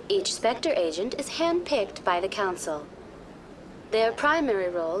Reconnaissance. Each Spectre agent is handpicked by the Council. Their primary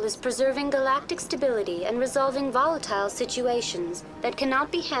role is preserving galactic stability and resolving volatile situations that cannot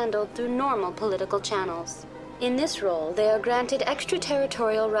be handled through normal political channels. In this role, they are granted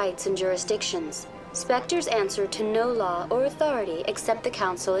extraterritorial rights and jurisdictions. Spectres answer to no law or authority except the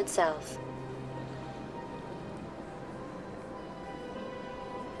Council itself.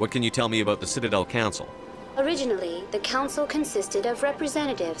 What can you tell me about the Citadel Council? Originally, the Council consisted of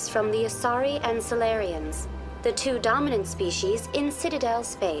representatives from the Asari and Salarians, the two dominant species in Citadel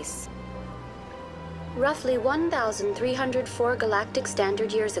space. Roughly 1,304 galactic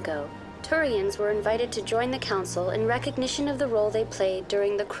standard years ago, Turians were invited to join the Council in recognition of the role they played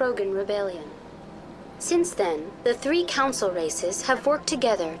during the Krogan Rebellion. Since then, the three Council races have worked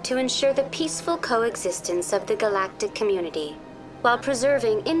together to ensure the peaceful coexistence of the galactic community, while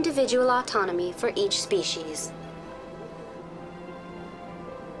preserving individual autonomy for each species.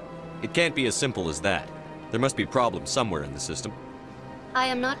 It can't be as simple as that. There must be problems somewhere in the system. I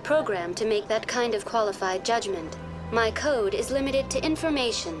am not programmed to make that kind of qualified judgment. My code is limited to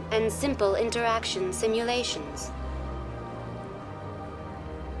information and simple interaction simulations.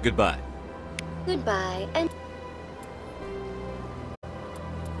 Goodbye. Goodbye, and...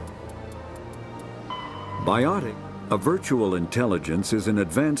 Biotic, a virtual intelligence, is an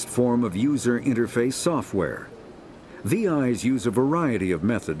advanced form of user interface software. VIs use a variety of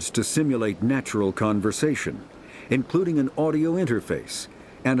methods to simulate natural conversation, including an audio interface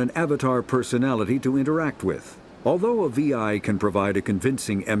and an avatar personality to interact with. Although a VI can provide a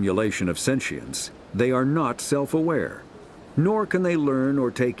convincing emulation of sentience, they are not self-aware, nor can they learn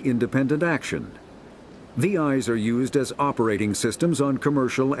or take independent action. VIs are used as operating systems on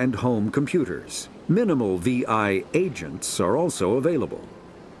commercial and home computers. Minimal VI agents are also available.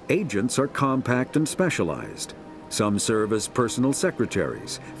 Agents are compact and specialized. Some serve as personal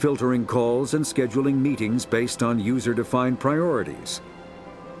secretaries, filtering calls and scheduling meetings based on user-defined priorities.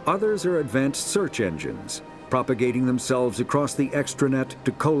 Others are advanced search engines, propagating themselves across the extranet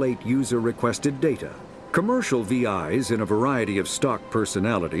to collate user-requested data. Commercial VIs in a variety of stock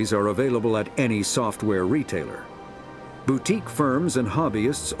personalities are available at any software retailer. Boutique firms and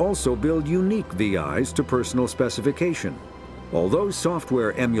hobbyists also build unique VIs to personal specification. Although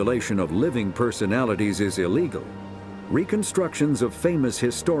software emulation of living personalities is illegal, reconstructions of famous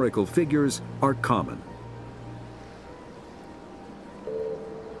historical figures are common.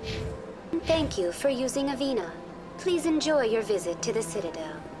 Thank you for using Avina. Please enjoy your visit to the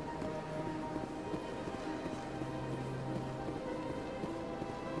Citadel.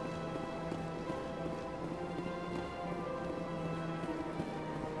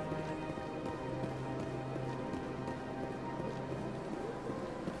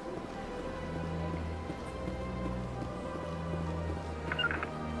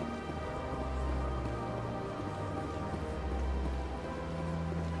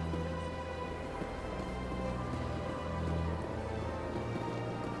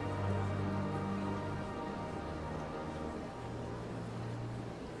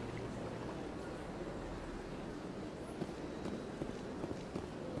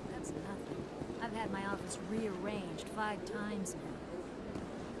 Rearranged 5 times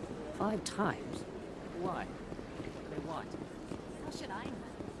now. 5 times? Why? They what? How should I know?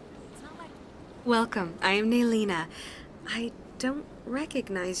 It's not like... Welcome. I am Nelina. I don't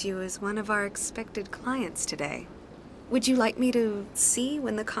recognize you as one of our expected clients today. Would you like me to see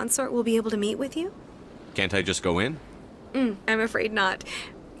when the consort will be able to meet with you? Can't I just go in? I'm afraid not.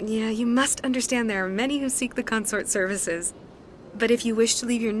 Yeah, you must understand there are many who seek the consort services. But if you wish to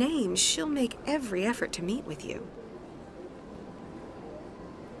leave your name, she'll make every effort to meet with you.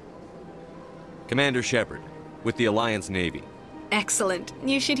 Commander Shepard, with the Alliance Navy. Excellent.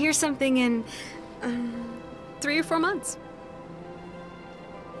 You should hear something in 3 or 4 months.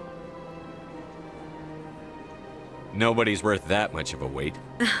 Nobody's worth that much of a wait.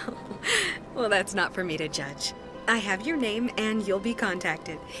 Well, that's not for me to judge. I have your name and you'll be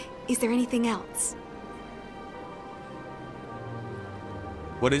contacted. Is there anything else?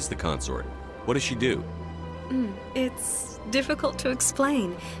 What is the consort? What does she do? It's difficult to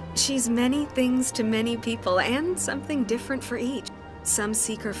explain. She's many things to many people, and something different for each. Some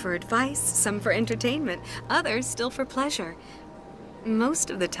seek her for advice, some for entertainment, others still for pleasure. Most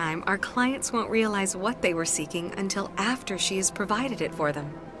of the time, our clients won't realize what they were seeking until after she has provided it for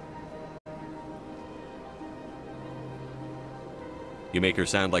them. You make her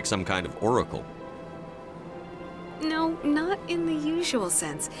sound like some kind of oracle. No, not in the usual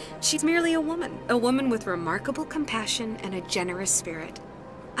sense. She's merely a woman with remarkable compassion and a generous spirit.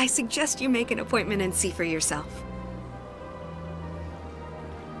 I suggest you make an appointment and see for yourself.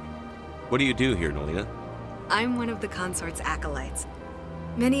 What do you do here, Nelina? I'm one of the consort's acolytes.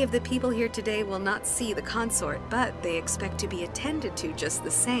 Many of the people here today will not see the consort, but they expect to be attended to just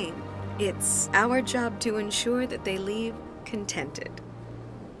the same. It's our job to ensure that they leave contented.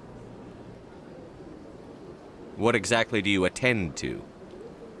 What exactly do you attend to?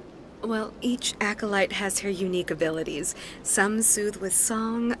 Well, each acolyte has her unique abilities. Some soothe with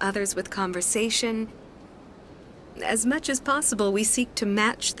song, others with conversation. As much as possible, we seek to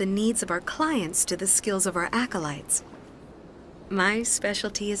match the needs of our clients to the skills of our acolytes. My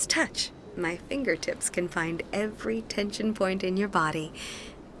specialty is touch. My fingertips can find every tension point in your body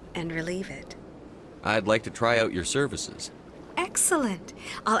and relieve it. I'd like to try out your services. Excellent.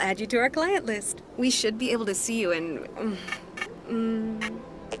 I'll add you to our client list. We should be able to see you in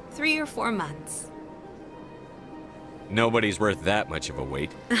 3 or 4 months. Nobody's worth that much of a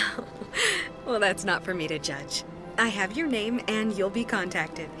wait. Well, that's not for me to judge. I have your name and you'll be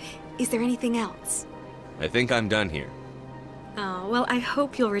contacted. Is there anything else? I think I'm done here. Oh, well, I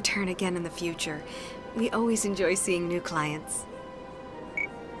hope you'll return again in the future. We always enjoy seeing new clients.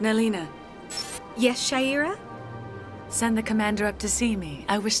 Nelina. Yes, Shaira? Send the commander up to see me.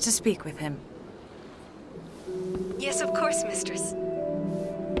 I wish to speak with him. Yes, of course, mistress.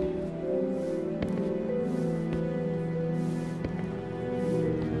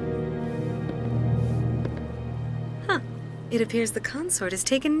 Huh. It appears the consort has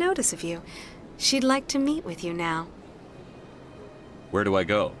taken notice of you. She'd like to meet with you now. Where do I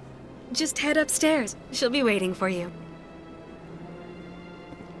go? Just head upstairs. She'll be waiting for you.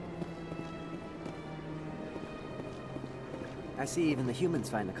 I see even the humans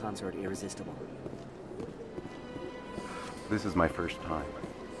find the consort irresistible. This is my first time.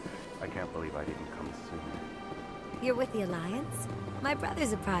 I can't believe I didn't come sooner. You're with the Alliance? My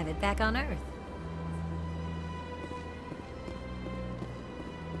brother's a private back on Earth.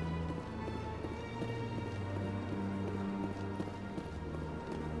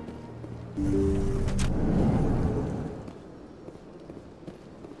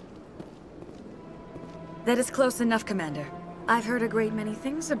 That is close enough, Commander. I've heard a great many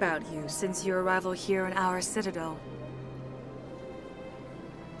things about you since your arrival here in our Citadel.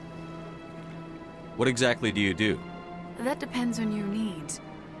 What exactly do you do? That depends on your needs.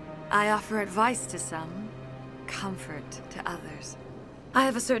 I offer advice to some, comfort to others. I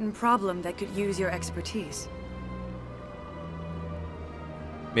have a certain problem that could use your expertise.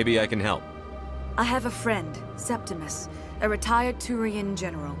 Maybe I can help. I have a friend, Septimus, a retired Turian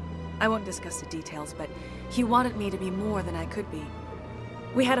general. I won't discuss the details, but he wanted me to be more than I could be.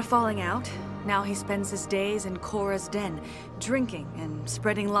 We had a falling out. Now he spends his days in Korra's den, drinking and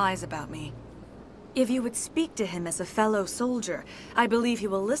spreading lies about me. If you would speak to him as a fellow soldier, I believe he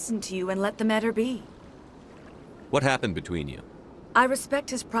will listen to you and let the matter be. What happened between you? I respect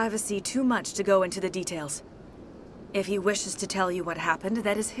his privacy too much to go into the details. If he wishes to tell you what happened,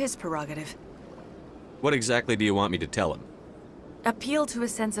 that is his prerogative. What exactly do you want me to tell him? Appeal to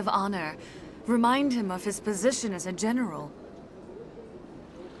his sense of honor. Remind him of his position as a general.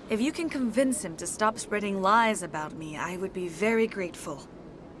 If you can convince him to stop spreading lies about me, I would be very grateful.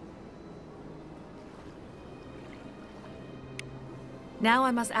 Now I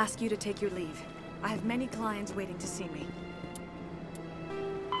must ask you to take your leave. I have many clients waiting to see me.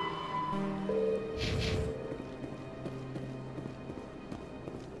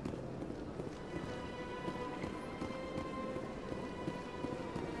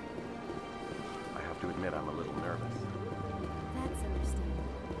 I have to admit I'm a little nervous. That's understandable.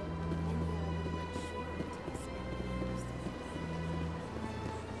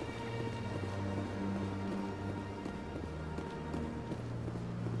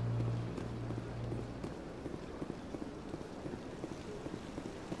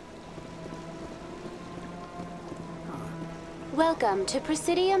 Welcome to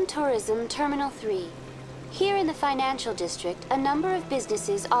Presidium Tourism Terminal 3. Here in the financial district, a number of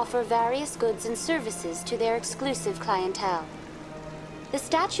businesses offer various goods and services to their exclusive clientele. The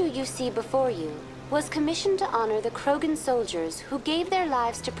statue you see before you was commissioned to honor the Krogan soldiers who gave their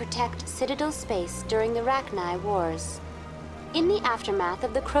lives to protect Citadel space during the Rachni Wars. In the aftermath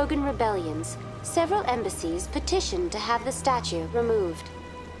of the Krogan rebellions, several embassies petitioned to have the statue removed.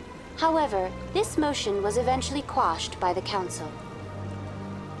 However, this motion was eventually quashed by the Council.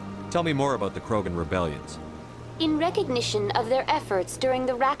 Tell me more about the Krogan rebellions. In recognition of their efforts during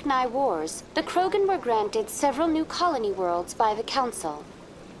the Rachni Wars, the Krogan were granted several new colony worlds by the Council.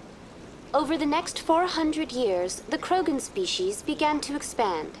 Over the next 400 years, the Krogan species began to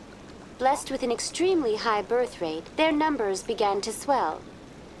expand. Blessed with an extremely high birth rate, their numbers began to swell.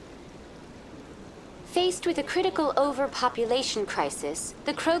 Faced with a critical overpopulation crisis,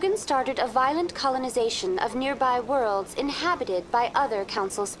 the Krogan started a violent colonization of nearby worlds inhabited by other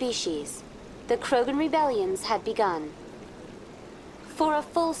Council species. The Krogan rebellions had begun. For a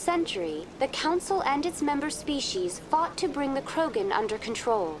full century, the Council and its member species fought to bring the Krogan under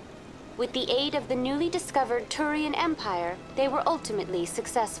control. With the aid of the newly discovered Turian Empire, they were ultimately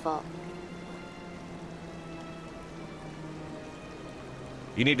successful.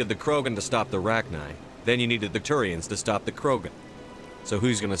 You needed the Krogan to stop the Rachni, then you needed the Turians to stop the Krogan. So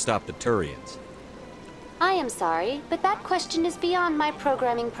who's gonna stop the Turians? I am sorry, but that question is beyond my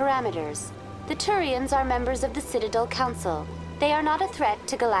programming parameters. The Turians are members of the Citadel Council. They are not a threat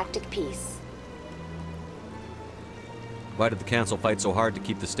to galactic peace. Why did the Council fight so hard to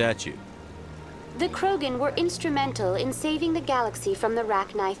keep the statue? The Krogan were instrumental in saving the galaxy from the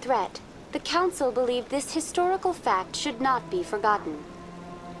Rachni threat. The Council believed this historical fact should not be forgotten.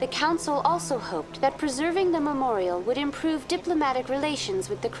 The Council also hoped that preserving the memorial would improve diplomatic relations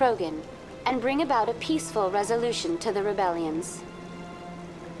with the Krogan and bring about a peaceful resolution to the rebellions.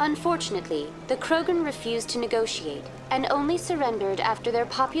 Unfortunately, the Krogan refused to negotiate and only surrendered after their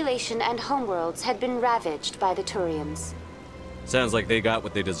population and homeworlds had been ravaged by the Turians. Sounds like they got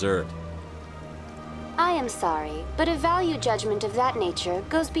what they deserved. I am sorry, but a value judgment of that nature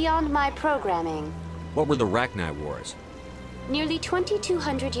goes beyond my programming. What were the Rachni Wars? Nearly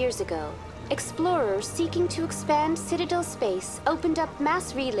 2,200 years ago, explorers seeking to expand Citadel space opened up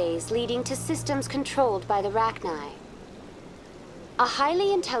mass relays leading to systems controlled by the Rachni. A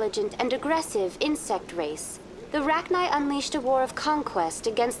highly intelligent and aggressive insect race, the Rachni unleashed a war of conquest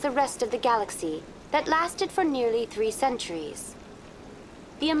against the rest of the galaxy that lasted for nearly 3 centuries.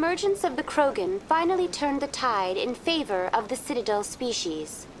 The emergence of the Krogan finally turned the tide in favor of the Citadel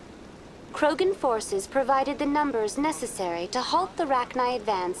species. Krogan forces provided the numbers necessary to halt the Rachni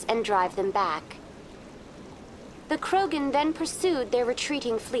advance and drive them back. The Krogan then pursued their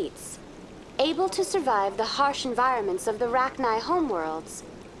retreating fleets. Able to survive the harsh environments of the Rachni homeworlds,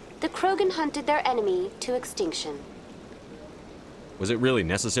 the Krogan hunted their enemy to extinction. Was it really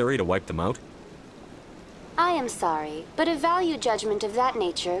necessary to wipe them out? I am sorry, but a value judgment of that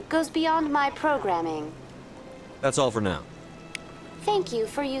nature goes beyond my programming. That's all for now. Thank you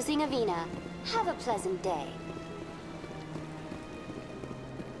for using Avina. Have a pleasant day.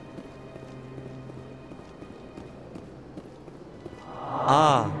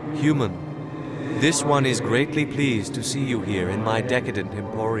 Ah, human. This one is greatly pleased to see you here in my decadent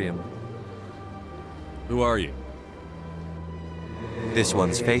emporium. Who are you? This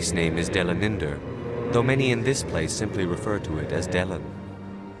one's face name is Delaninder, though many in this place simply refer to it as Delan.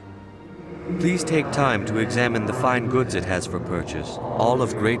 Please take time to examine the fine goods it has for purchase, all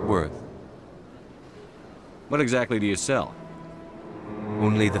of great worth. What exactly do you sell?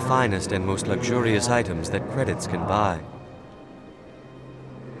 Only the finest and most luxurious items that credits can buy.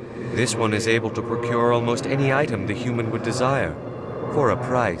 This one is able to procure almost any item the human would desire, for a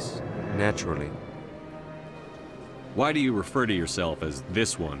price, naturally. Why do you refer to yourself as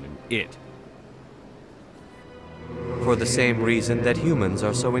this one and it? For the same reason that humans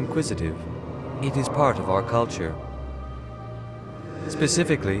are so inquisitive. It is part of our culture.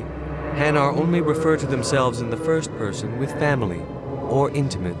 Specifically, Hanar only refer to themselves in the first person with family or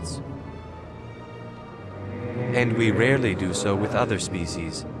intimates. And we rarely do so with other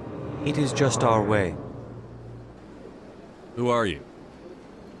species. It is just our way. Who are you?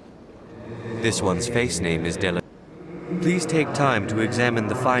 This one's face name is Delan. Please take time to examine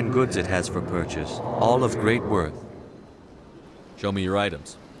the fine goods it has for purchase, all of great worth. Show me your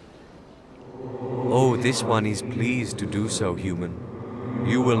items. Oh, this one is pleased to do so, human.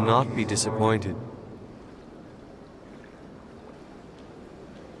 You will not be disappointed.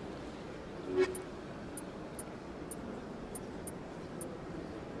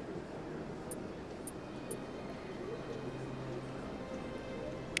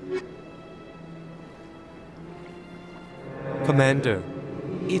 Commander,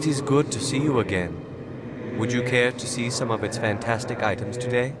 it is good to see you again. Would you care to see some of its fantastic items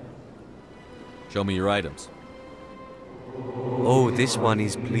today? Show me your items. Oh, this one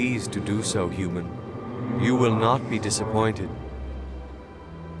is pleased to do so, human. You will not be disappointed.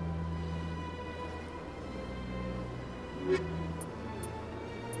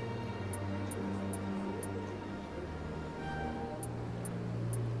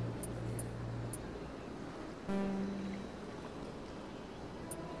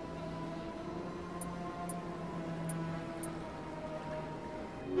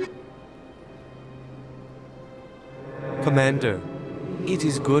 Commander, it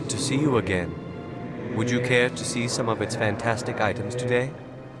is good to see you again. Would you care to see some of its fantastic items today?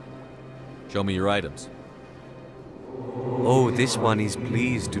 Show me your items. Oh, this one is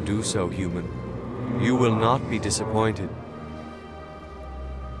pleased to do so, human. You will not be disappointed.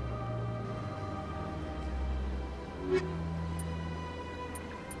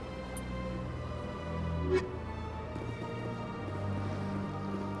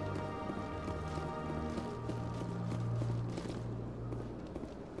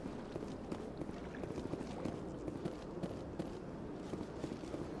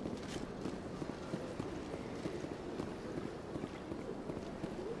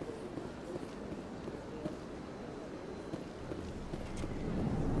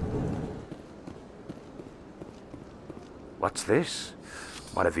 What's this?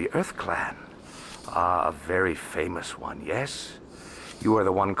 One of the Earth Clan. Ah, a very famous one, yes? You are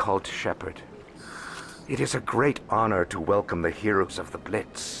the one called Shepard. It is a great honor to welcome the heroes of the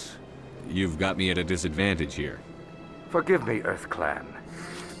Blitz. You've got me at a disadvantage here. Forgive me, Earth Clan.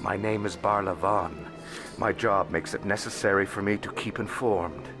 My name is Barla Vaughn. My job makes it necessary for me to keep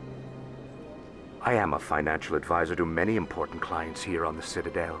informed. I am a financial advisor to many important clients here on the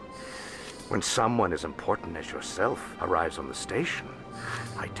Citadel. When someone as important as yourself arrives on the station,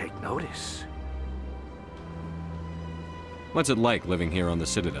 I take notice. What's it like living here on the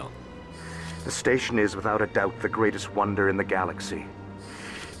Citadel? The station is without a doubt the greatest wonder in the galaxy.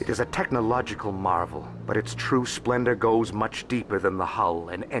 It is a technological marvel, but its true splendor goes much deeper than the hull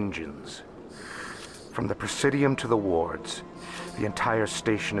and engines. From the Presidium to the wards, the entire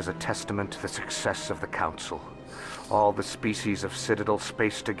station is a testament to the success of the Council. All the species of Citadel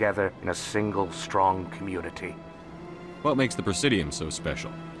spaced together in a single, strong community. What makes the Presidium so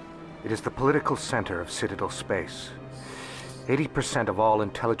special? It is the political center of Citadel space. 80% of all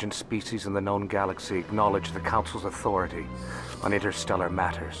intelligent species in the known galaxy acknowledge the Council's authority on interstellar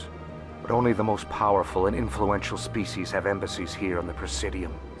matters. But only the most powerful and influential species have embassies here on the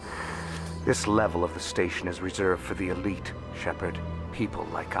Presidium. This level of the station is reserved for the elite, Shepard, people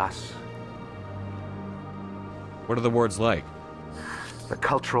like us. What are the wards like? The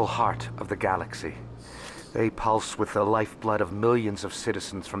cultural heart of the galaxy. They pulse with the lifeblood of millions of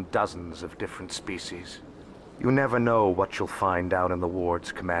citizens from dozens of different species. You never know what you'll find down in the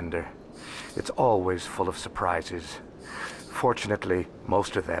wards, Commander. It's always full of surprises. Fortunately,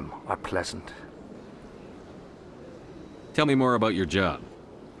 most of them are pleasant. Tell me more about your job.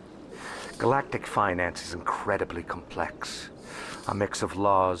 Galactic finance is incredibly complex. A mix of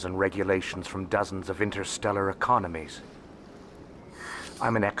laws and regulations from dozens of interstellar economies.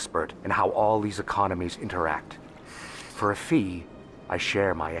 I'm an expert in how all these economies interact. For a fee, I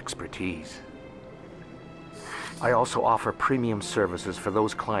share my expertise. I also offer premium services for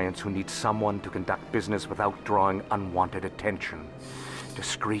those clients who need someone to conduct business without drawing unwanted attention.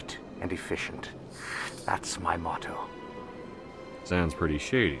 Discreet and efficient. That's my motto. Sounds pretty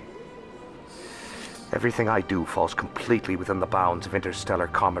shady. Everything I do falls completely within the bounds of interstellar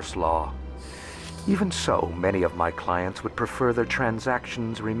commerce law. Even so, many of my clients would prefer their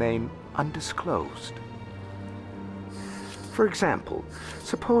transactions remain undisclosed. For example,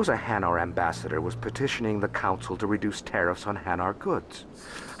 suppose a Hanar ambassador was petitioning the Council to reduce tariffs on Hanar goods.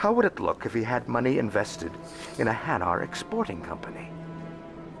 How would it look if he had money invested in a Hanar exporting company?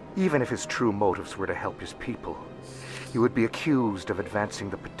 Even if his true motives were to help his people, he would be accused of advancing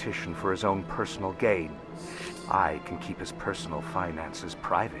the petition for his own personal gain. I can keep his personal finances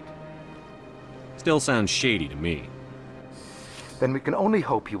private. Still sounds shady to me. Then we can only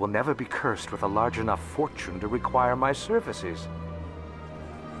hope he will never be cursed with a large enough fortune to require my services.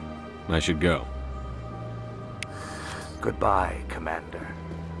 I should go. Goodbye, Commander.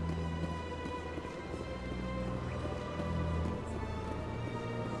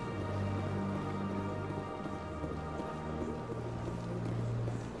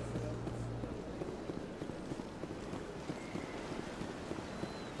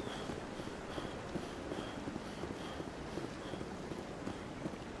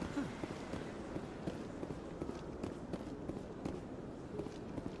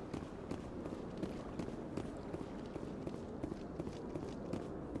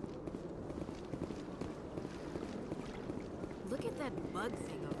 Look at that bug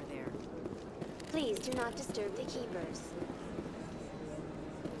thing over there. Please do not disturb the keepers.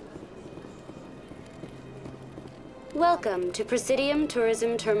 Welcome to Presidium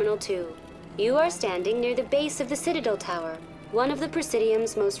Tourism Terminal 2. You are standing near the base of the Citadel Tower, one of the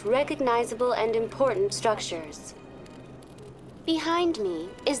Presidium's most recognizable and important structures. Behind me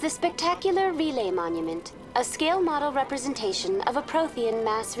is the spectacular relay monument, a scale model representation of a Prothean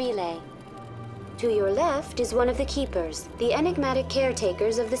mass relay. To your left is one of the keepers, the enigmatic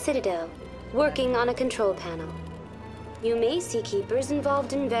caretakers of the Citadel, working on a control panel. You may see keepers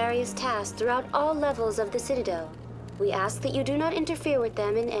involved in various tasks throughout all levels of the Citadel. We ask that you do not interfere with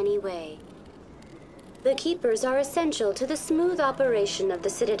them in any way. The keepers are essential to the smooth operation of the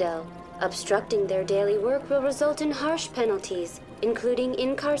Citadel. Obstructing their daily work will result in harsh penalties, including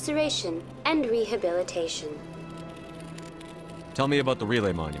incarceration and rehabilitation. Tell me about the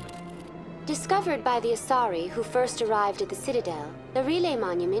relay monument. Discovered by the Asari who first arrived at the Citadel, the relay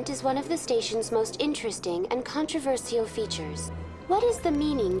monument is one of the station's most interesting and controversial features. What is the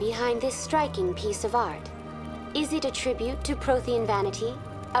meaning behind this striking piece of art? Is it a tribute to Prothean vanity?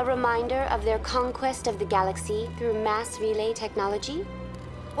 A reminder of their conquest of the galaxy through mass relay technology?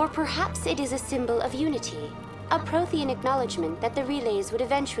 Or perhaps it is a symbol of unity, a Prothean acknowledgement that the relays would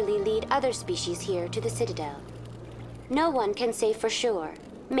eventually lead other species here to the Citadel. No one can say for sure,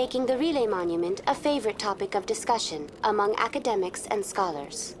 making the relay monument a favorite topic of discussion among academics and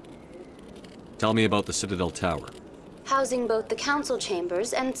scholars. Tell me about the Citadel Tower. Housing both the council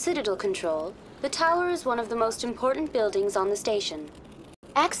chambers and Citadel control, the tower is one of the most important buildings on the station.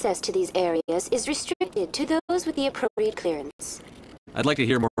 Access to these areas is restricted to those with the appropriate clearance. I'd like to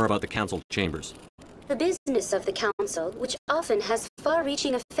hear more about the council chambers. The business of the council, which often has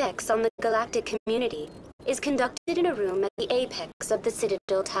far-reaching effects on the galactic community, is conducted in a room at the apex of the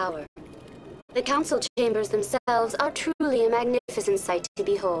Citadel Tower. The council chambers themselves are truly a magnificent sight to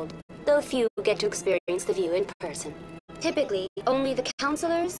behold, though few get to experience the view in person. Typically, only the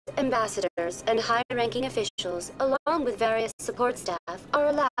councilors, ambassadors, and high-ranking officials, along with various support staff, are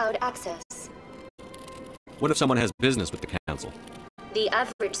allowed access. What if someone has business with the council? The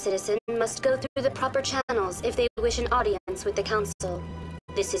average citizen must go through the proper channels if they wish an audience with the council.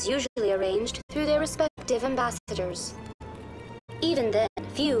 This is usually arranged through their respective ambassadors. Even then,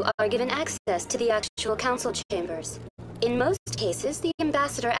 few are given access to the actual council chambers. In most cases, the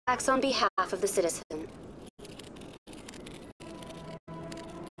ambassador acts on behalf of the citizen.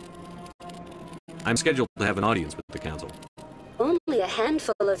 I'm scheduled to have an audience with the council. Only a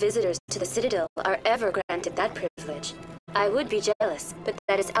handful of visitors to the Citadel are ever granted that privilege. I would be jealous, but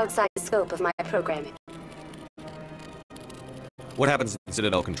that is outside the scope of my programming. What happens in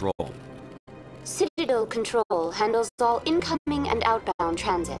Citadel Control? Citadel Control handles all incoming and outbound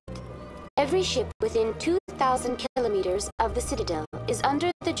transit. Every ship within 2,000 kilometers of the Citadel is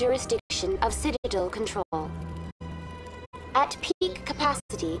under the jurisdiction of Citadel Control. At peak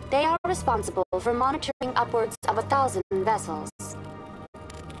capacity, they are responsible for monitoring upwards of 1,000 vessels.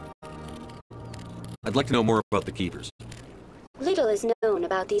 I'd like to know more about the Keepers. Little is known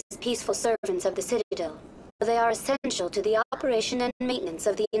about these peaceful servants of the Citadel. They are essential to the operation and maintenance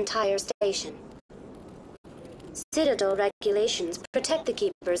of the entire station. Citadel regulations protect the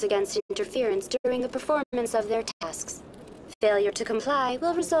Keepers against interference during the performance of their tasks. Failure to comply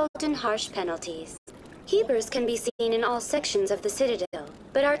will result in harsh penalties. Keepers can be seen in all sections of the Citadel,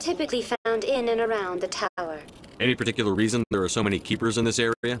 but are typically found in and around the tower. Any particular reason there are so many Keepers in this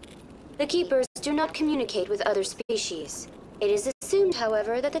area? The Keepers do not communicate with other species. It is assumed,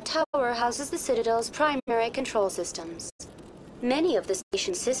 however, that the tower houses the Citadel's primary control systems. Many of the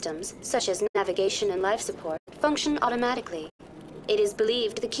station's systems, such as navigation and life support, function automatically. It is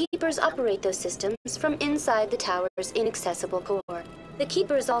believed the Keepers operate those systems from inside the tower's inaccessible core. The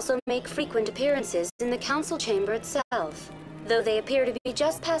Keepers also make frequent appearances in the Council chamber itself, though they appear to be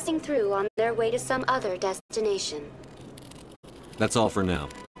just passing through on their way to some other destination. That's all for now.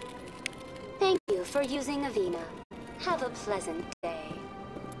 Thank you for using Avina. Have a pleasant day.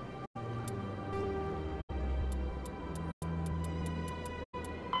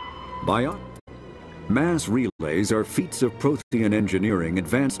 Mass relays are feats of Prothean engineering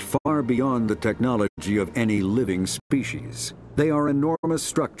advanced far beyond the technology of any living species. They are enormous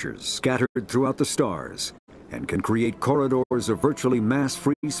structures scattered throughout the stars and can create corridors of virtually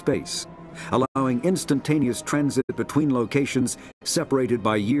mass-free space, allowing instantaneous transit between locations separated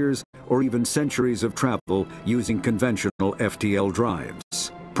by years or even centuries of travel using conventional FTL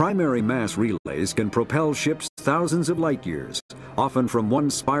drives. Primary mass relays can propel ships thousands of light years, often from one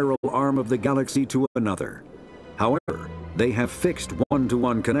spiral arm of the galaxy to another. However, they have fixed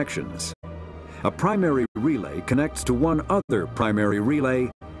one-to-one connections. A primary relay connects to one other primary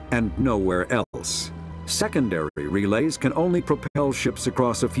relay and nowhere else. Secondary relays can only propel ships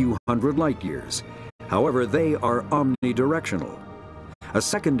across a few hundred light years. However, they are omnidirectional. A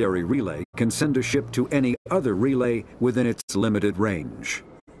secondary relay can send a ship to any other relay within its limited range.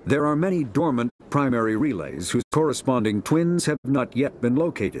 There are many dormant primary relays whose corresponding twins have not yet been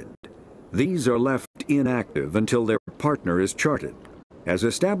located. These are left inactive until their partner is charted, as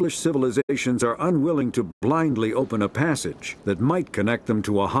established civilizations are unwilling to blindly open a passage that might connect them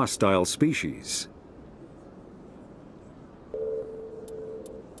to a hostile species.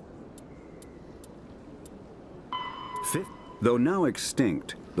 Though now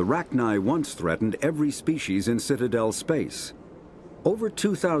extinct, the Rachni once threatened every species in Citadel space. Over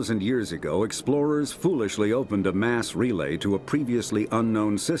 2,000 years ago, explorers foolishly opened a mass relay to a previously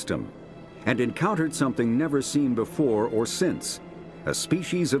unknown system and encountered something never seen before or since, a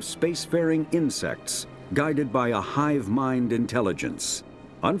species of spacefaring insects guided by a hive mind intelligence.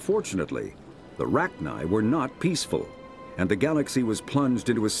 Unfortunately, the Rachni were not peaceful, and the galaxy was plunged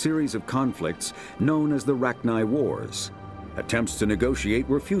into a series of conflicts known as the Rachni Wars. Attempts to negotiate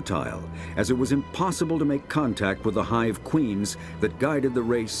were futile, as it was impossible to make contact with the hive queens that guided the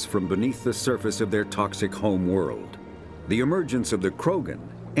race from beneath the surface of their toxic home world. The emergence of the Krogan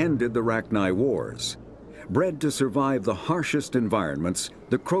ended the Rachni Wars. Bred to survive the harshest environments,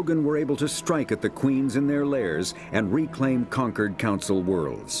 the Krogan were able to strike at the queens in their lairs and reclaim conquered Council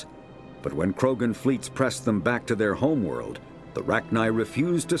worlds. But when Krogan fleets pressed them back to their homeworld, the Rachni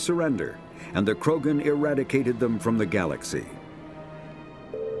refused to surrender, and the Krogan eradicated them from the galaxy.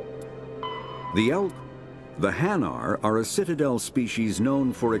 The Hanar are a Citadel species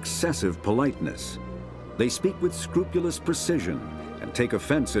known for excessive politeness. They speak with scrupulous precision and take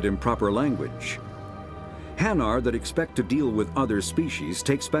offense at improper language. Hanar that expect to deal with other species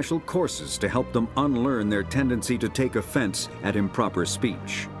take special courses to help them unlearn their tendency to take offense at improper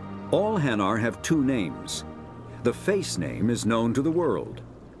speech. All Hanar have two names. The face name is known to the world.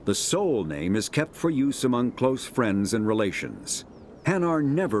 The soul name is kept for use among close friends and relations. Hanar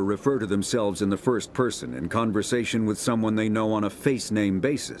never refer to themselves in the first person in conversation with someone they know on a face name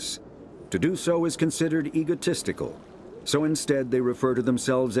basis. To do so is considered egotistical, so instead they refer to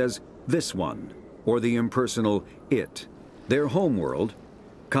themselves as this one, or the impersonal it. Their homeworld,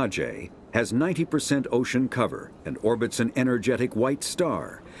 Kajay, has 90% ocean cover and orbits an energetic white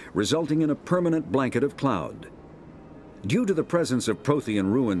star, resulting in a permanent blanket of cloud. Due to the presence of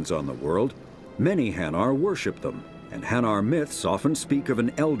Prothean ruins on the world, many Hanar worship them, and Hanar myths often speak of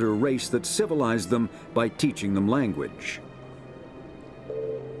an elder race that civilized them by teaching them language.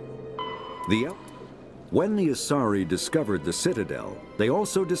 When the Asari discovered the Citadel, they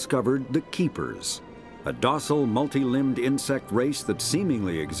also discovered the Keepers, a docile, multi-limbed insect race that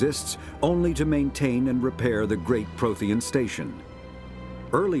seemingly exists only to maintain and repair the great Prothean station.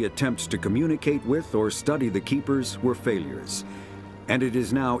 Early attempts to communicate with or study the Keepers were failures, and it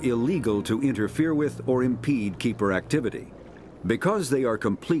is now illegal to interfere with or impede Keeper activity. Because they are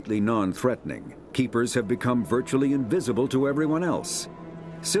completely non-threatening, Keepers have become virtually invisible to everyone else.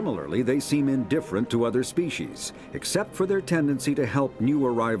 Similarly, they seem indifferent to other species, except for their tendency to help new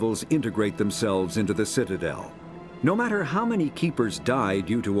arrivals integrate themselves into the Citadel. No matter how many Keepers die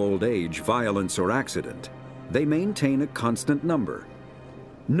due to old age, violence, or accident, they maintain a constant number.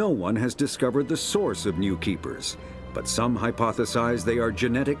 No one has discovered the source of new Keepers, but some hypothesize they are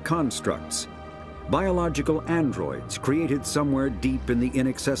genetic constructs, biological androids created somewhere deep in the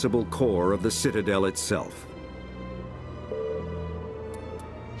inaccessible core of the Citadel itself.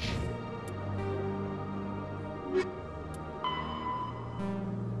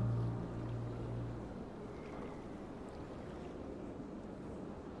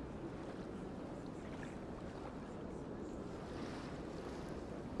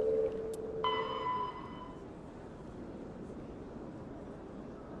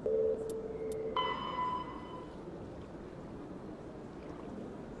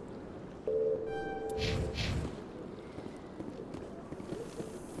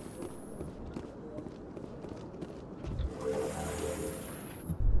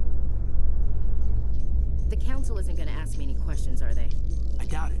 Isn't gonna ask me any questions, are they? I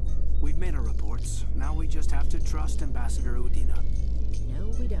doubt it. We've made our reports. Now we just have to trust Ambassador Udina. No,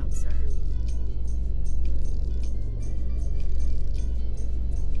 we don't, sir.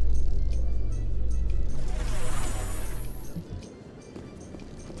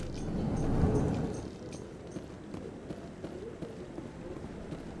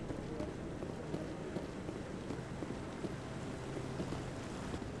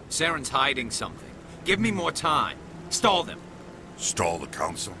 Saren's hiding something. Give me more time. Stall them. Stall the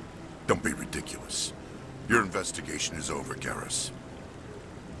Council? Don't be ridiculous. Your investigation is over, Garrus.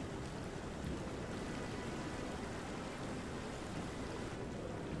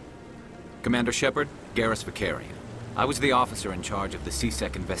 Commander Shepard, Garrus Vicarian. I was the officer in charge of the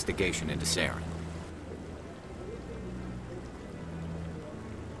CSEC investigation into Saren.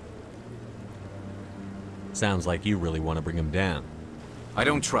 Sounds like you really want to bring him down. I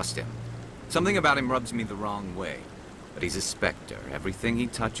don't trust him. Something about him rubs me the wrong way. But he's a Spectre. Everything he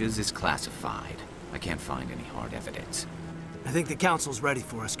touches is classified. I can't find any hard evidence. I think the Council's ready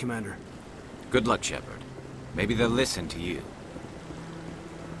for us, Commander. Good luck, Shepard. Maybe they'll listen to you.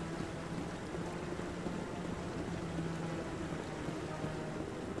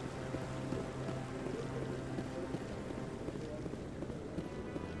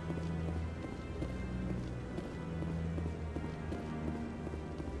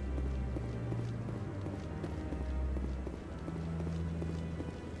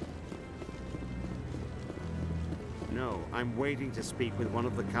 No, I'm waiting to speak with one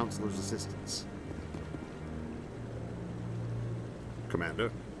of the Councilor's assistants.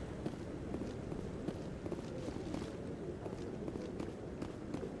 Commander?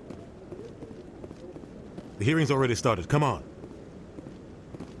 The hearing's already started. Come on.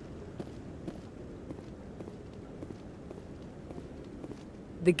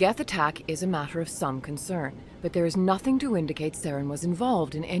 The geth attack is a matter of some concern, but there is nothing to indicate Saren was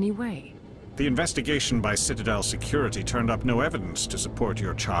involved in any way. The investigation by Citadel Security turned up no evidence to support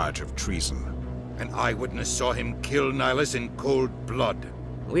your charge of treason. An eyewitness saw him kill Nihilus in cold blood.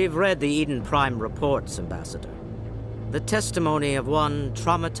 We've read the Eden Prime reports, Ambassador. The testimony of one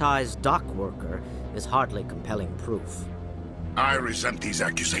traumatized dock worker is hardly compelling proof. I resent these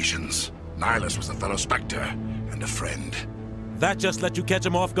accusations. Nihilus was a fellow Spectre and a friend. That just let you catch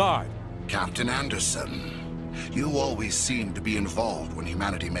him off guard. Captain Anderson. You always seem to be involved when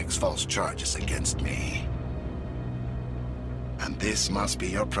humanity makes false charges against me. And this must be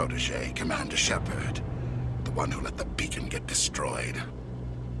your protege, Commander Shepard. The one who let the beacon get destroyed.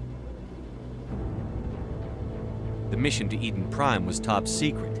 The mission to Eden Prime was top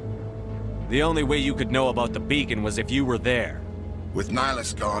secret. The only way you could know about the beacon was if you were there. With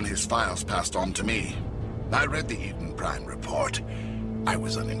Nihilus gone, his files passed on to me. I read the Eden Prime report. I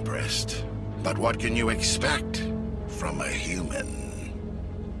was unimpressed. But what can you expect from a human?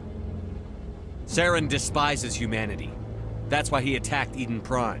 Saren despises humanity. That's why he attacked Eden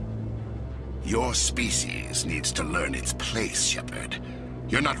Prime. Your species needs to learn its place, Shepard.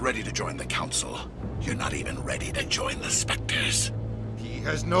 You're not ready to join the Council. You're not even ready to join the Spectres. He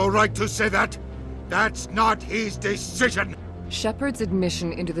has no right to say that. That's not his decision. Shepard's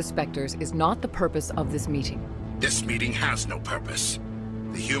admission into the Spectres is not the purpose of this meeting. This meeting has no purpose.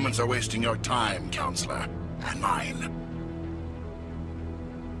 The humans are wasting your time, Counselor, and mine.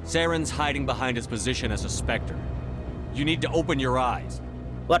 Saren's hiding behind his position as a Spectre. You need to open your eyes.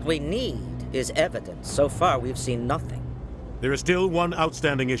 What we need is evidence. So far, we've seen nothing. There is still one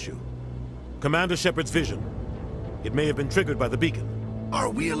outstanding issue. Commander Shepard's vision. It may have been triggered by the beacon. Are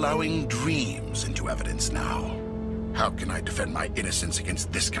we allowing dreams into evidence now? How can I defend my innocence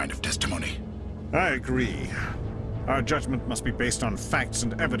against this kind of testimony? I agree. Our judgment must be based on facts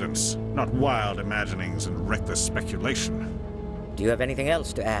and evidence, not wild imaginings and reckless speculation. Do you have anything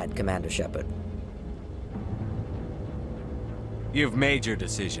else to add, Commander Shepard? You've made your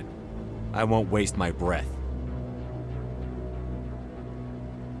decision. I won't waste my breath.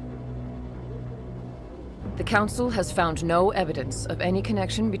 The Council has found no evidence of any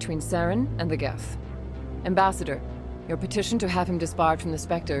connection between Saren and the geth. Ambassador, your petition to have him disbarred from the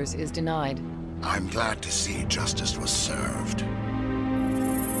Spectres is denied. I'm glad to see justice was served.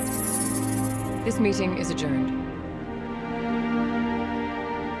 This meeting is adjourned.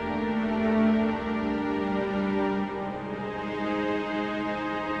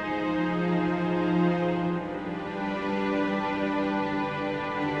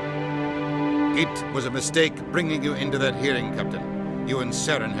 It was a mistake bringing you into that hearing, Captain. You and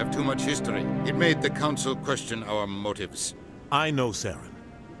Saren have too much history. It made the Council question our motives. I know Saren.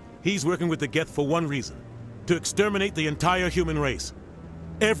 He's working with the geth for one reason. To exterminate the entire human race.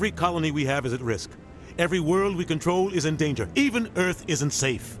 Every colony we have is at risk. Every world we control is in danger. Even Earth isn't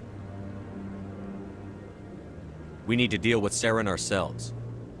safe. We need to deal with Saren ourselves.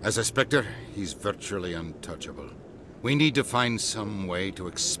 As a Spectre, he's virtually untouchable. We need to find some way to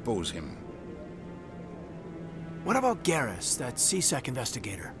expose him. What about Garrus, that CSEC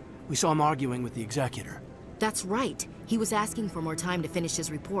investigator? We saw him arguing with the Executor. That's right. He was asking for more time to finish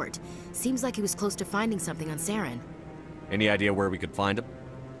his report. Seems like he was close to finding something on Saren. Any idea where we could find him?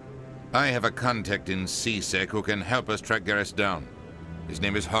 I have a contact in CSEC who can help us track Garrus down. His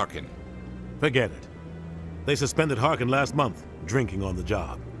name is Harkin. Forget it. They suspended Harkin last month, drinking on the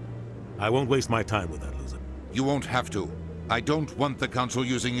job. I won't waste my time with that loser. You won't have to. I don't want the Council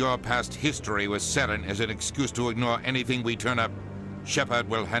using your past history with Saren as an excuse to ignore anything we turn up. Shepard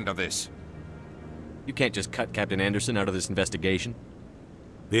will handle this. You can't just cut Captain Anderson out of this investigation.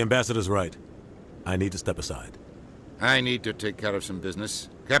 The Ambassador's right. I need to step aside. I need to take care of some business.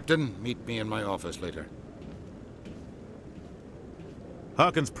 Captain, meet me in my office later.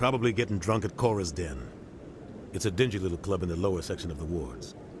 Harkin's probably getting drunk at Cora's Den. It's a dingy little club in the lower section of the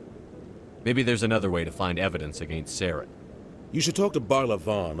wards. Maybe there's another way to find evidence against Saren. You should talk to Barla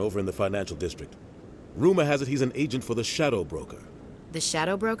Vaughn over in the financial district. Rumor has it he's an agent for the Shadow Broker. The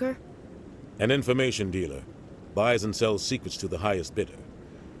Shadow Broker? An information dealer. Buys and sells secrets to the highest bidder.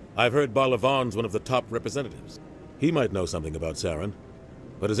 I've heard Barla Vaughn's one of the top representatives. He might know something about Saren,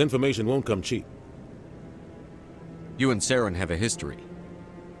 but his information won't come cheap. You and Saren have a history.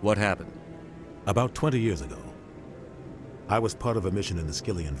 What happened? About 20 years ago, I was part of a mission in the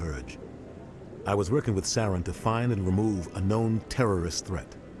Skillian Verge. I was working with Saren to find and remove a known terrorist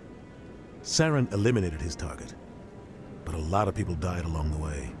threat. Saren eliminated his target, but a lot of people died along the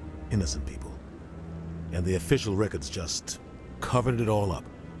way, innocent people. And the official records just covered it all up.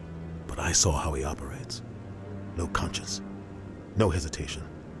 But I saw how he operates. No conscience, no hesitation.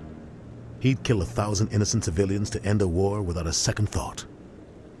 He'd kill 1,000 innocent civilians to end a war without a second thought.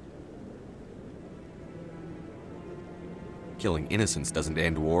 Killing innocents doesn't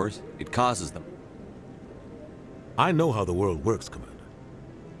end wars, it causes them. I know how the world works, Commander.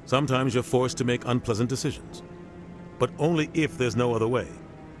 Sometimes you're forced to make unpleasant decisions, but only if there's no other way.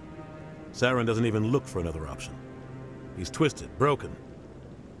 Saren doesn't even look for another option. He's twisted, broken.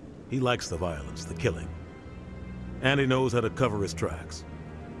 He likes the violence, the killing, and he knows how to cover his tracks.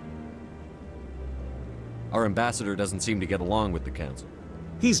 Our ambassador doesn't seem to get along with the Council.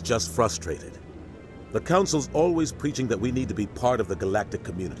 He's just frustrated. The Council's always preaching that we need to be part of the galactic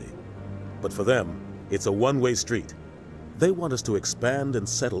community. But for them, it's a one-way street. They want us to expand and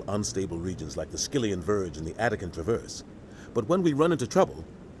settle unstable regions like the Skillian Verge and the Attican Traverse. But when we run into trouble,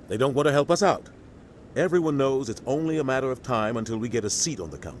 they don't want to help us out. Everyone knows it's only a matter of time until we get a seat on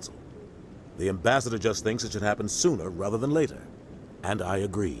the Council. The Ambassador just thinks it should happen sooner rather than later. And I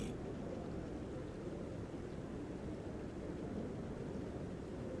agree.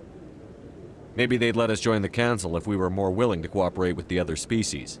 Maybe they'd let us join the Council if we were more willing to cooperate with the other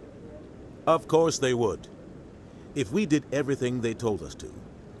species. Of course they would. If we did everything they told us to,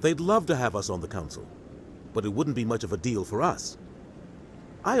 they'd love to have us on the Council. But it wouldn't be much of a deal for us.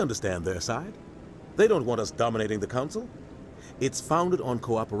 I understand their side. They don't want us dominating the Council. It's founded on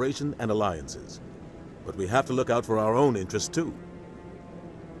cooperation and alliances. But we have to look out for our own interests, too.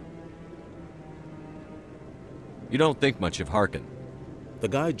 You don't think much of Harkin. The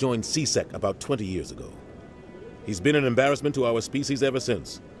guy joined CSEC about 20 years ago. He's been an embarrassment to our species ever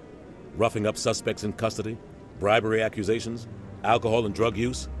since. Roughing up suspects in custody, bribery accusations, alcohol and drug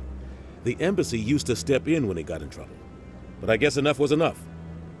use. The embassy used to step in when he got in trouble. But I guess enough was enough.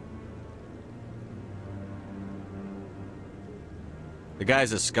 The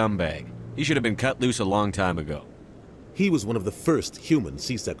guy's a scumbag. He should have been cut loose a long time ago. He was one of the first human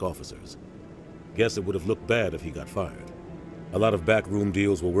CSEC officers. Guess it would have looked bad if he got fired. A lot of backroom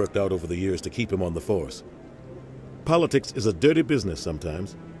deals were worked out over the years to keep him on the force. Politics is a dirty business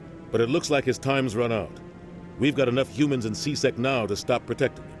sometimes, but it looks like his time's run out. We've got enough humans in CSEC now to stop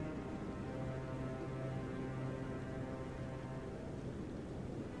protecting him.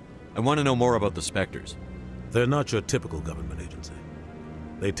 I want to know more about the Spectres. They're not your typical government agency.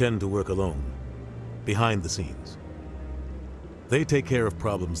 They tend to work alone, behind the scenes. They take care of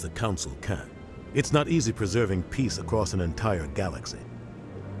problems the Council can't. It's not easy preserving peace across an entire galaxy.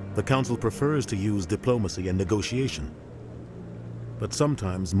 The Council prefers to use diplomacy and negotiation, but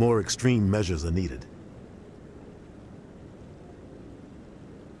sometimes more extreme measures are needed.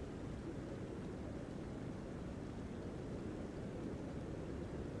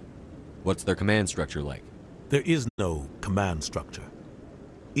 What's their command structure like? There is no command structure.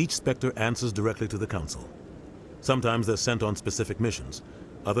 Each Spectre answers directly to the Council. Sometimes they're sent on specific missions.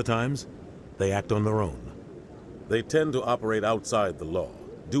 Other times, they act on their own. They tend to operate outside the law,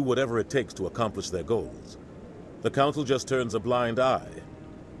 do whatever it takes to accomplish their goals. The Council just turns a blind eye.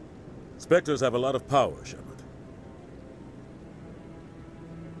 Spectres have a lot of power, Shepard.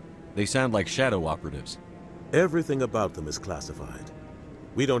 They sound like shadow operatives. Everything about them is classified.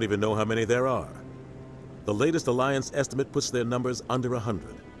 We don't even know how many there are. The latest Alliance estimate puts their numbers under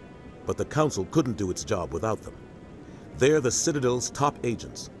 100. But the Council couldn't do its job without them. They're the Citadel's top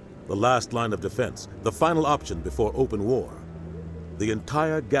agents, the last line of defense, the final option before open war. The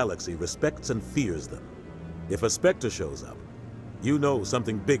entire galaxy respects and fears them. If a Spectre shows up, you know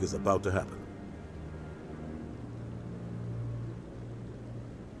something big is about to happen.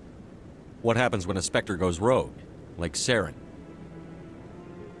 What happens when a Spectre goes rogue, like Saren?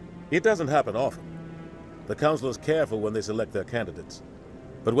 It doesn't happen often. The Council is careful when they select their candidates.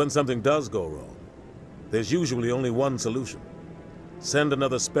 But when something does go wrong, there's usually only one solution. Send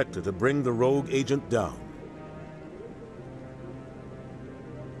another Spectre to bring the rogue agent down.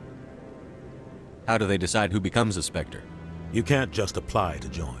 How do they decide who becomes a Spectre? You can't just apply to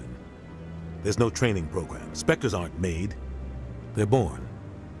join. There's no training program. Spectres aren't made. They're born.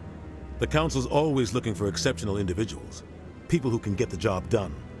 The Council's always looking for exceptional individuals. People who can get the job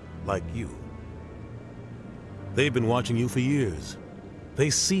done, like you. They've been watching you for years. They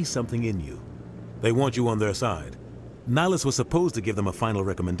see something in you. They want you on their side. Nihilus was supposed to give them a final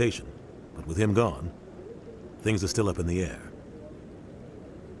recommendation, but with him gone, things are still up in the air.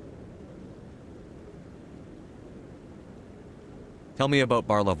 Tell me about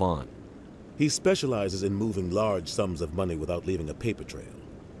Barlavon. He specializes in moving large sums of money without leaving a paper trail.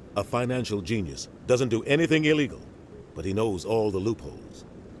 A financial genius, doesn't do anything illegal, but he knows all the loopholes.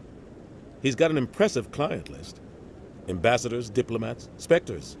 He's got an impressive client list. Ambassadors, diplomats,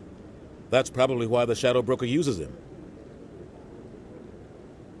 Spectres. That's probably why the Shadow Broker uses him.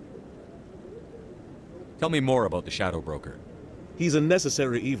 Tell me more about the Shadow Broker. He's a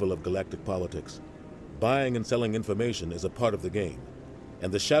necessary evil of galactic politics. Buying and selling information is a part of the game,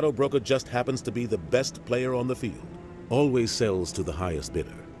 and the Shadow Broker just happens to be the best player on the field. Always sells to the highest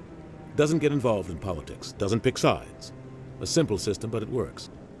bidder. Doesn't get involved in politics, doesn't pick sides. A simple system, but it works.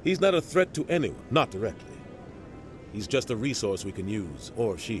 He's not a threat to anyone, not directly. He's just a resource we can use,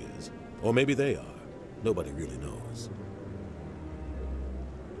 or she is. Or maybe they are. Nobody really knows.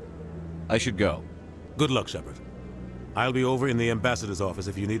 I should go. Good luck, Shepard. I'll be over in the Ambassador's office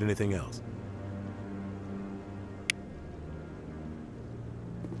if you need anything else.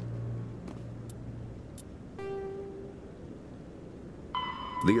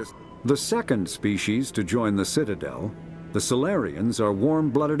 The second species to join the Citadel, the Salarians, are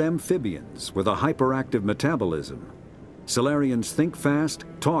warm-blooded amphibians with a hyperactive metabolism. Salarians think fast,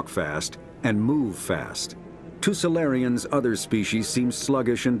 talk fast, and move fast. To Salarians, other species seem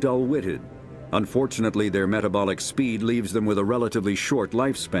sluggish and dull-witted. Unfortunately, their metabolic speed leaves them with a relatively short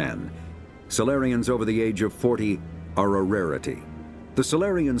lifespan. Salarians over the age of 40 are a rarity. The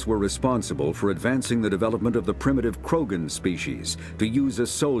Salarians were responsible for advancing the development of the primitive Krogan species to use as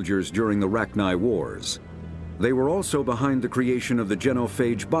soldiers during the Rachni Wars. They were also behind the creation of the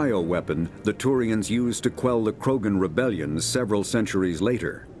genophage bioweapon the Turians used to quell the Krogan rebellions several centuries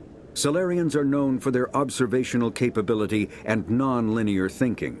later. Salarians are known for their observational capability and non-linear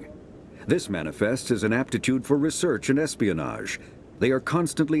thinking. This manifests as an aptitude for research and espionage. They are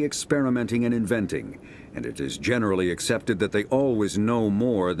constantly experimenting and inventing, and it is generally accepted that they always know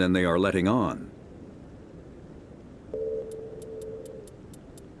more than they are letting on.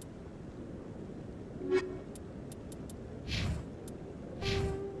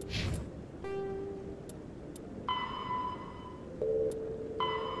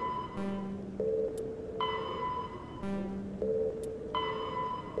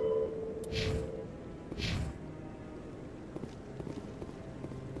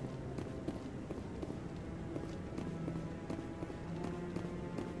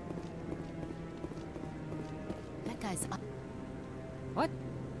 What?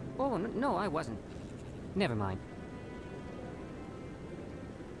 Oh, no, I wasn't. Never mind.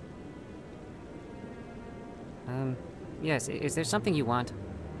 Yes, is there something you want?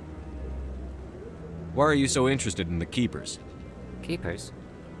 Why are you so interested in the Keepers? Keepers?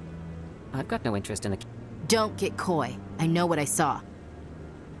 I've got no interest in the... Don't get coy. I know what I saw.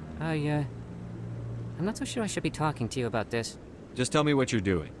 I'm not so sure I should be talking to you about this. Just tell me what you're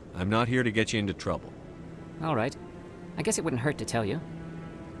doing. I'm not here to get you into trouble. All right. I guess it wouldn't hurt to tell you.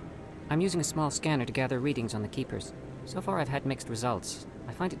 I'm using a small scanner to gather readings on the Keepers. So far I've had mixed results.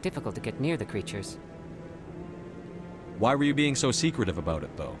 I find it difficult to get near the creatures. Why were you being so secretive about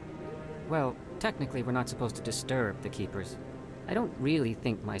it, though? Well, technically we're not supposed to disturb the Keepers. I don't really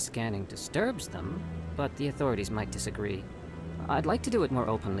think my scanning disturbs them, but the authorities might disagree. I'd like to do it more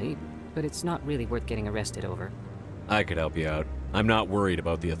openly, but it's not really worth getting arrested over. I could help you out. I'm not worried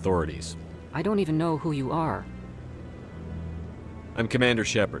about the authorities. I don't even know who you are. I'm Commander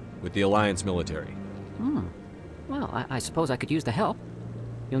Shepard, with the Alliance military. Well, I suppose I could use the help.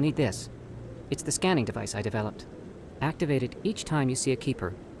 You'll need this. It's the scanning device I developed. Activate it each time you see a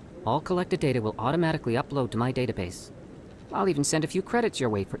Keeper. All collected data will automatically upload to my database. I'll even send a few credits your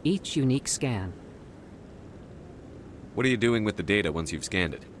way for each unique scan. What are you doing with the data once you've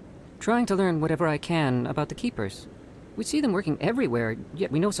scanned it? Trying to learn whatever I can about the Keepers. We see them working everywhere,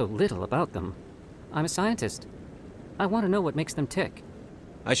 yet we know so little about them. I'm a scientist. I want to know what makes them tick.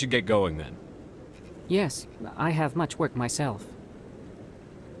 I should get going then. Yes, I have much work myself.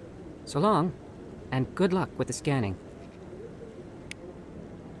 So long, and good luck with the scanning.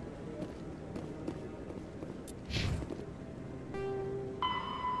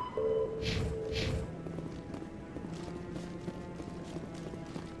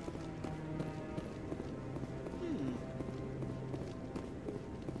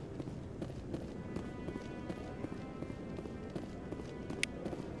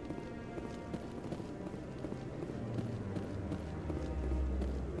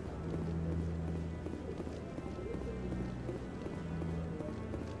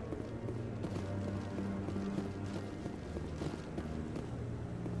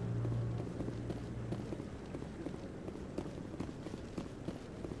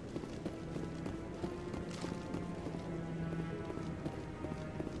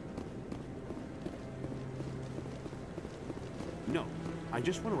 No, I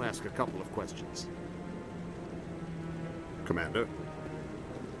just want to ask a couple of questions. Commander?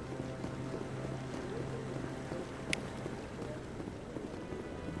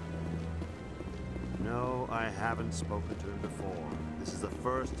 No, I haven't spoken to him before. This is the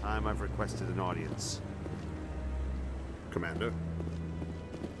first time I've requested an audience. Commander?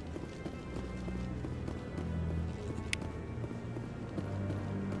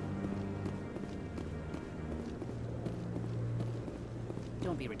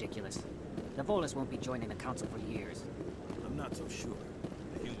 Don't be ridiculous. The Volus won't be joining the Council for years. I'm not so sure.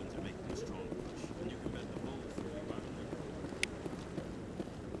 The humans are making a strong push, and you can bet the Volus will be running their...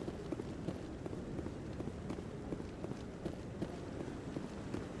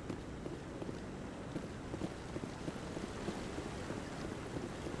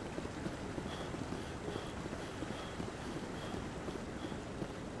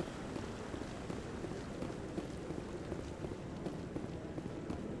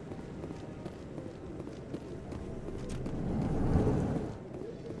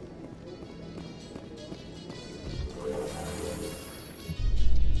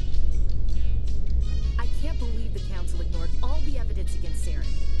 Against Saren.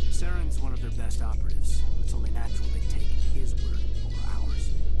 Saren's one of their best operatives. It's only natural they take his word over ours.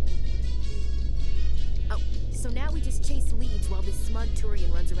 Oh, so now we just chase leads while this smug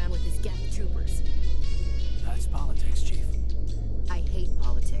Turian runs around with his geth troopers. That's politics, Chief. I hate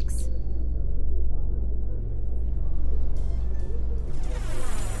politics.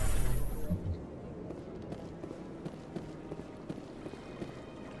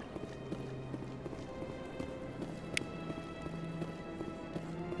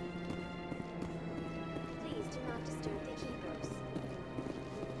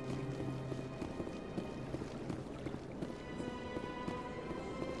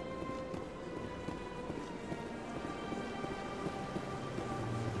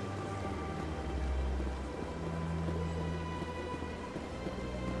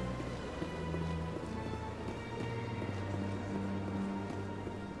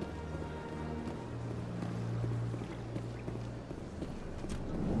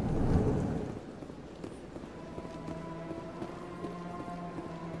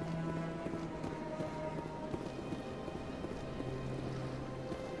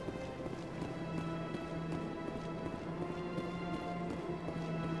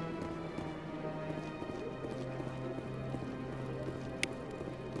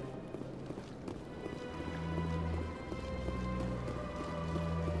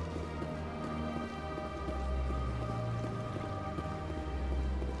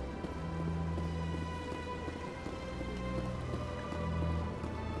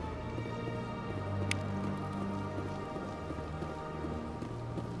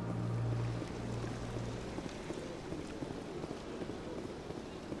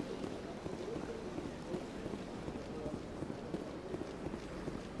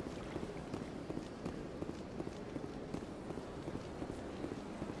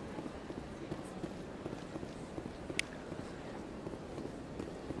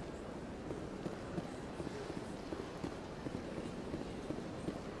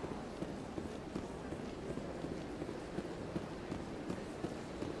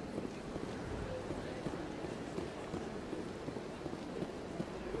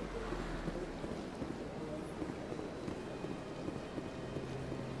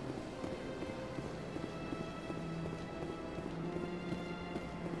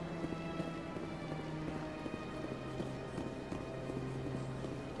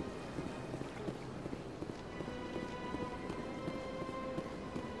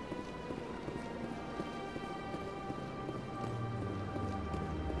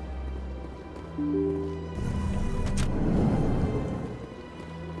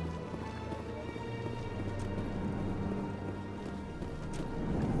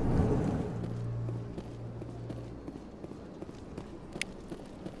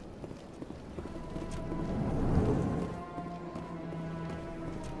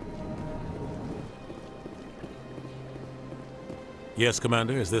 Yes,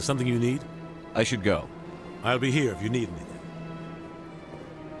 Commander. Is there something you need? I should go. I'll be here if you need anything.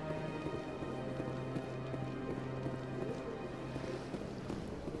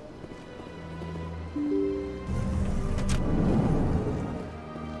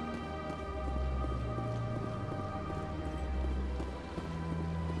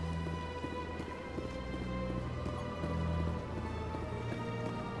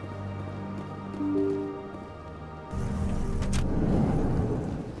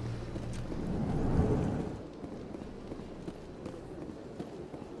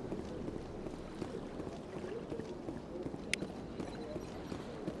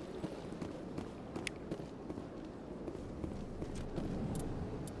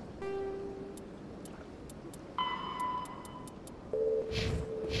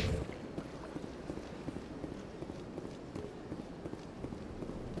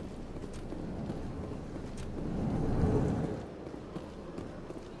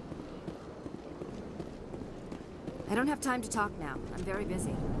 I don't have time to talk now. I'm very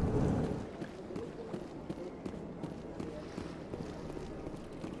busy.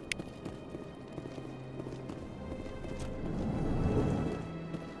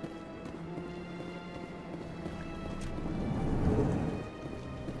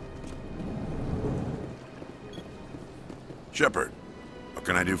 Shepard, what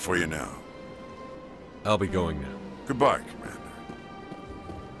can I do for you now? I'll be going now. Goodbye, Commander.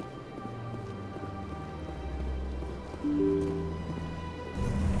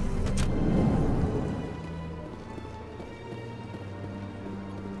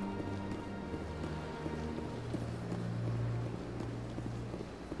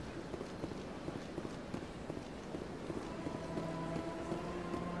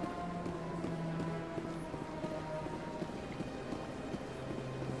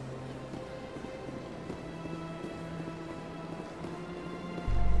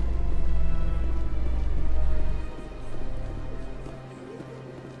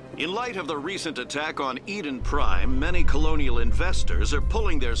 In light of the recent attack on Eden Prime, many colonial investors are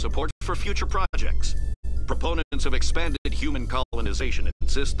pulling their support for future projects. Proponents of expanded human colonization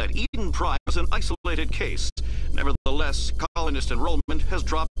insist that Eden Prime is an isolated case. Nevertheless, colonist enrollment has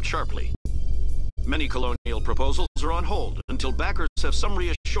dropped sharply. Many colonial proposals are on hold until backers have some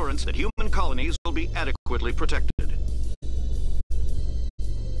reassurance that human colonies will be adequately protected.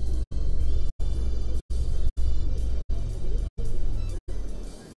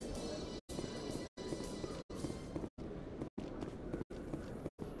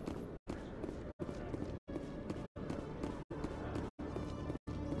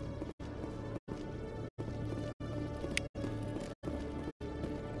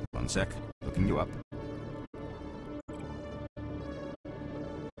 One sec. Looking you up.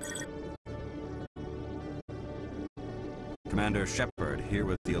 Commander Shepard, here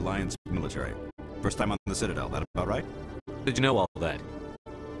with the Alliance military. First time on the Citadel, that about right? Did you know all that?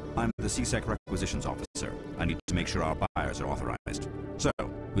 I'm the CSEC requisitions officer. I need to make sure our buyers are authorized. So,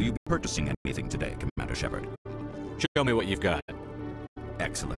 will you be purchasing anything today, Commander Shepard? Show me what you've got.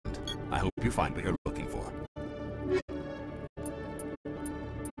 Excellent. I hope you find what you're looking for.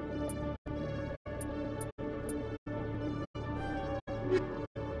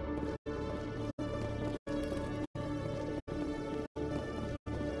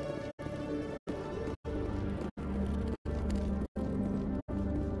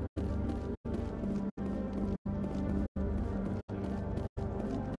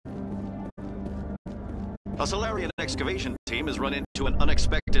 A Salarian excavation team has run into an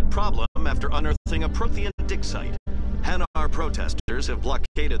unexpected problem after unearthing a Prothean dig site. Hanar protesters have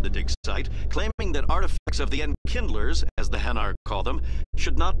blockaded the dig site, claiming that artifacts of the Enkindlers, as the Hanar call them,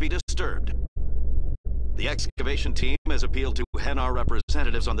 should not be disturbed. The excavation team has appealed to Hanar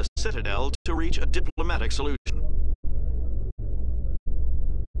representatives on the Citadel to reach a diplomatic solution.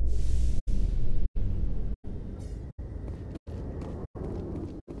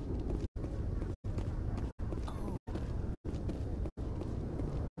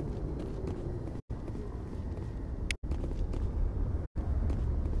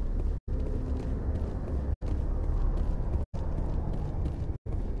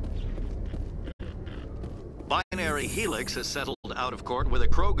 Binary Helix has settled out of court with a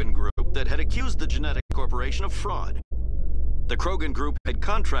Krogan group that had accused the Genetic Corporation of fraud. The Krogan group had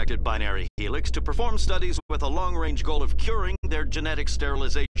contracted Binary Helix to perform studies with a long-range goal of curing their genetic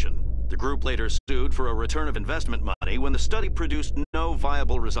sterilization. The group later sued for a return of investment money when the study produced no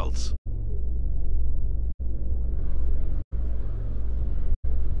viable results.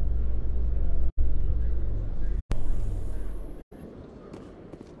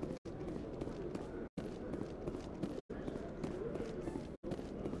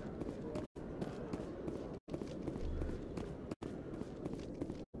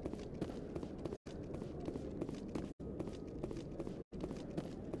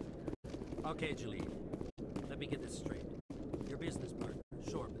 Okay, Jalid. Let me get this straight. Your business partner,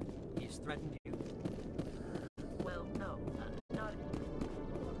 Shorman, he's threatened you? Well, no, not...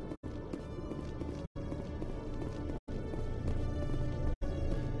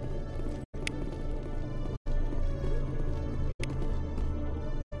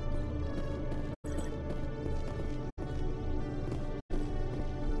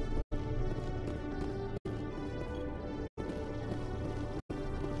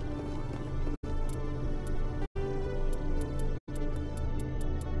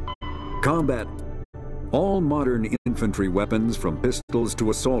 Combat. All modern infantry weapons, from pistols to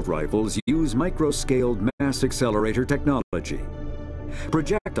assault rifles, use microscaled mass accelerator technology.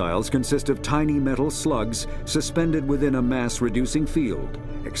 Projectiles consist of tiny metal slugs suspended within a mass-reducing field,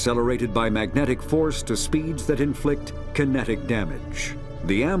 accelerated by magnetic force to speeds that inflict kinetic damage.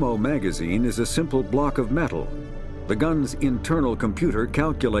 The ammo magazine is a simple block of metal. The gun's internal computer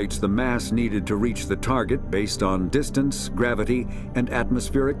calculates the mass needed to reach the target based on distance, gravity, and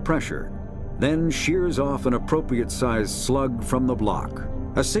atmospheric pressure, then shears off an appropriate-sized slug from the block.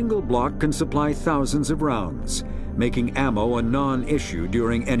 A single block can supply thousands of rounds, making ammo a non-issue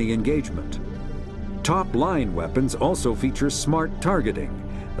during any engagement. Top-line weapons also feature smart targeting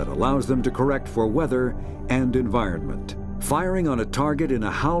that allows them to correct for weather and environment. Firing on a target in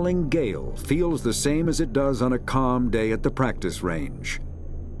a howling gale feels the same as it does on a calm day at the practice range.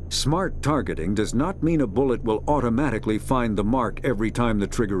 Smart targeting does not mean a bullet will automatically find the mark every time the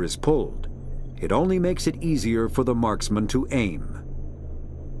trigger is pulled. It only makes it easier for the marksman to aim.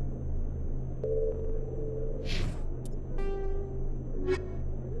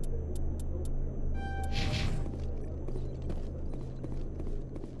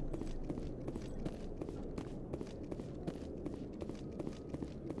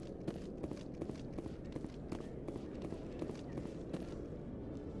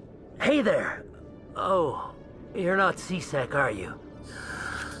 Hey there! Oh, you're not C-Sec, are you?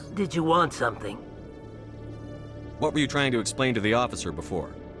 Did you want something? What were you trying to explain to the officer before?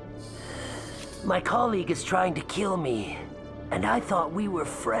 My colleague is trying to kill me, and I thought we were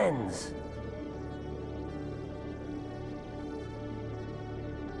friends.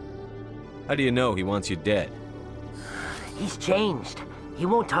 How do you know he wants you dead? He's changed. He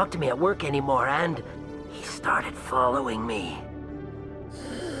won't talk to me at work anymore, and he started following me.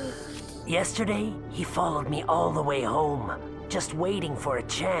 Yesterday, he followed me all the way home, just waiting for a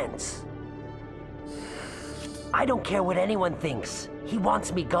chance. I don't care what anyone thinks. He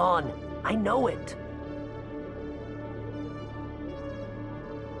wants me gone. I know it.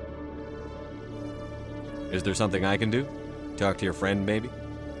 Is there something I can do? Talk to your friend, maybe?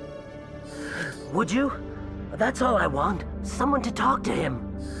 Would you? That's all I want. Someone to talk to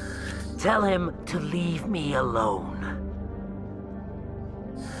him. Tell him to leave me alone.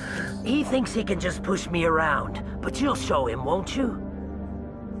 He thinks he can just push me around, but you'll show him, won't you?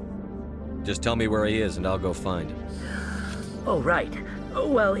 Just tell me where he is and I'll go find him. Oh, right.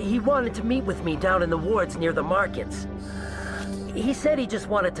 Well, he wanted to meet with me down in the wards near the markets. He said he just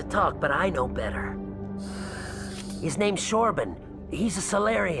wanted to talk, but I know better. His name's Shorban. He's a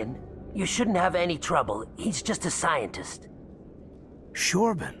Salarian. You shouldn't have any trouble. He's just a scientist.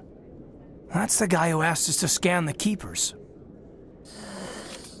 Shorban? That's the guy who asked us to scan the Keepers.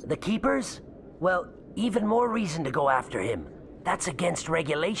 The Keepers? Well, even more reason to go after him. That's against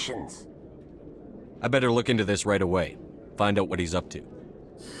regulations. I better look into this right away. Find out what he's up to.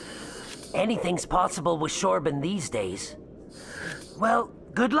 Anything's possible with Shorban these days. Well,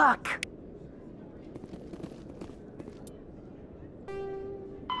 good luck.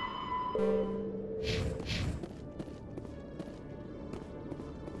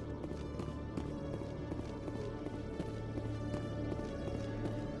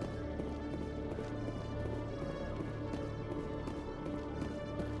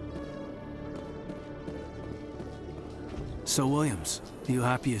 So, Williams, you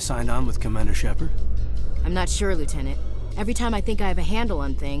happy you signed on with Commander Shepard? I'm not sure, Lieutenant. Every time I think I have a handle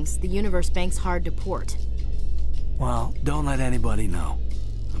on things, the universe banks hard to port. Well, don't let anybody know.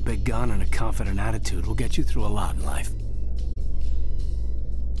 A big gun and a confident attitude will get you through a lot in life.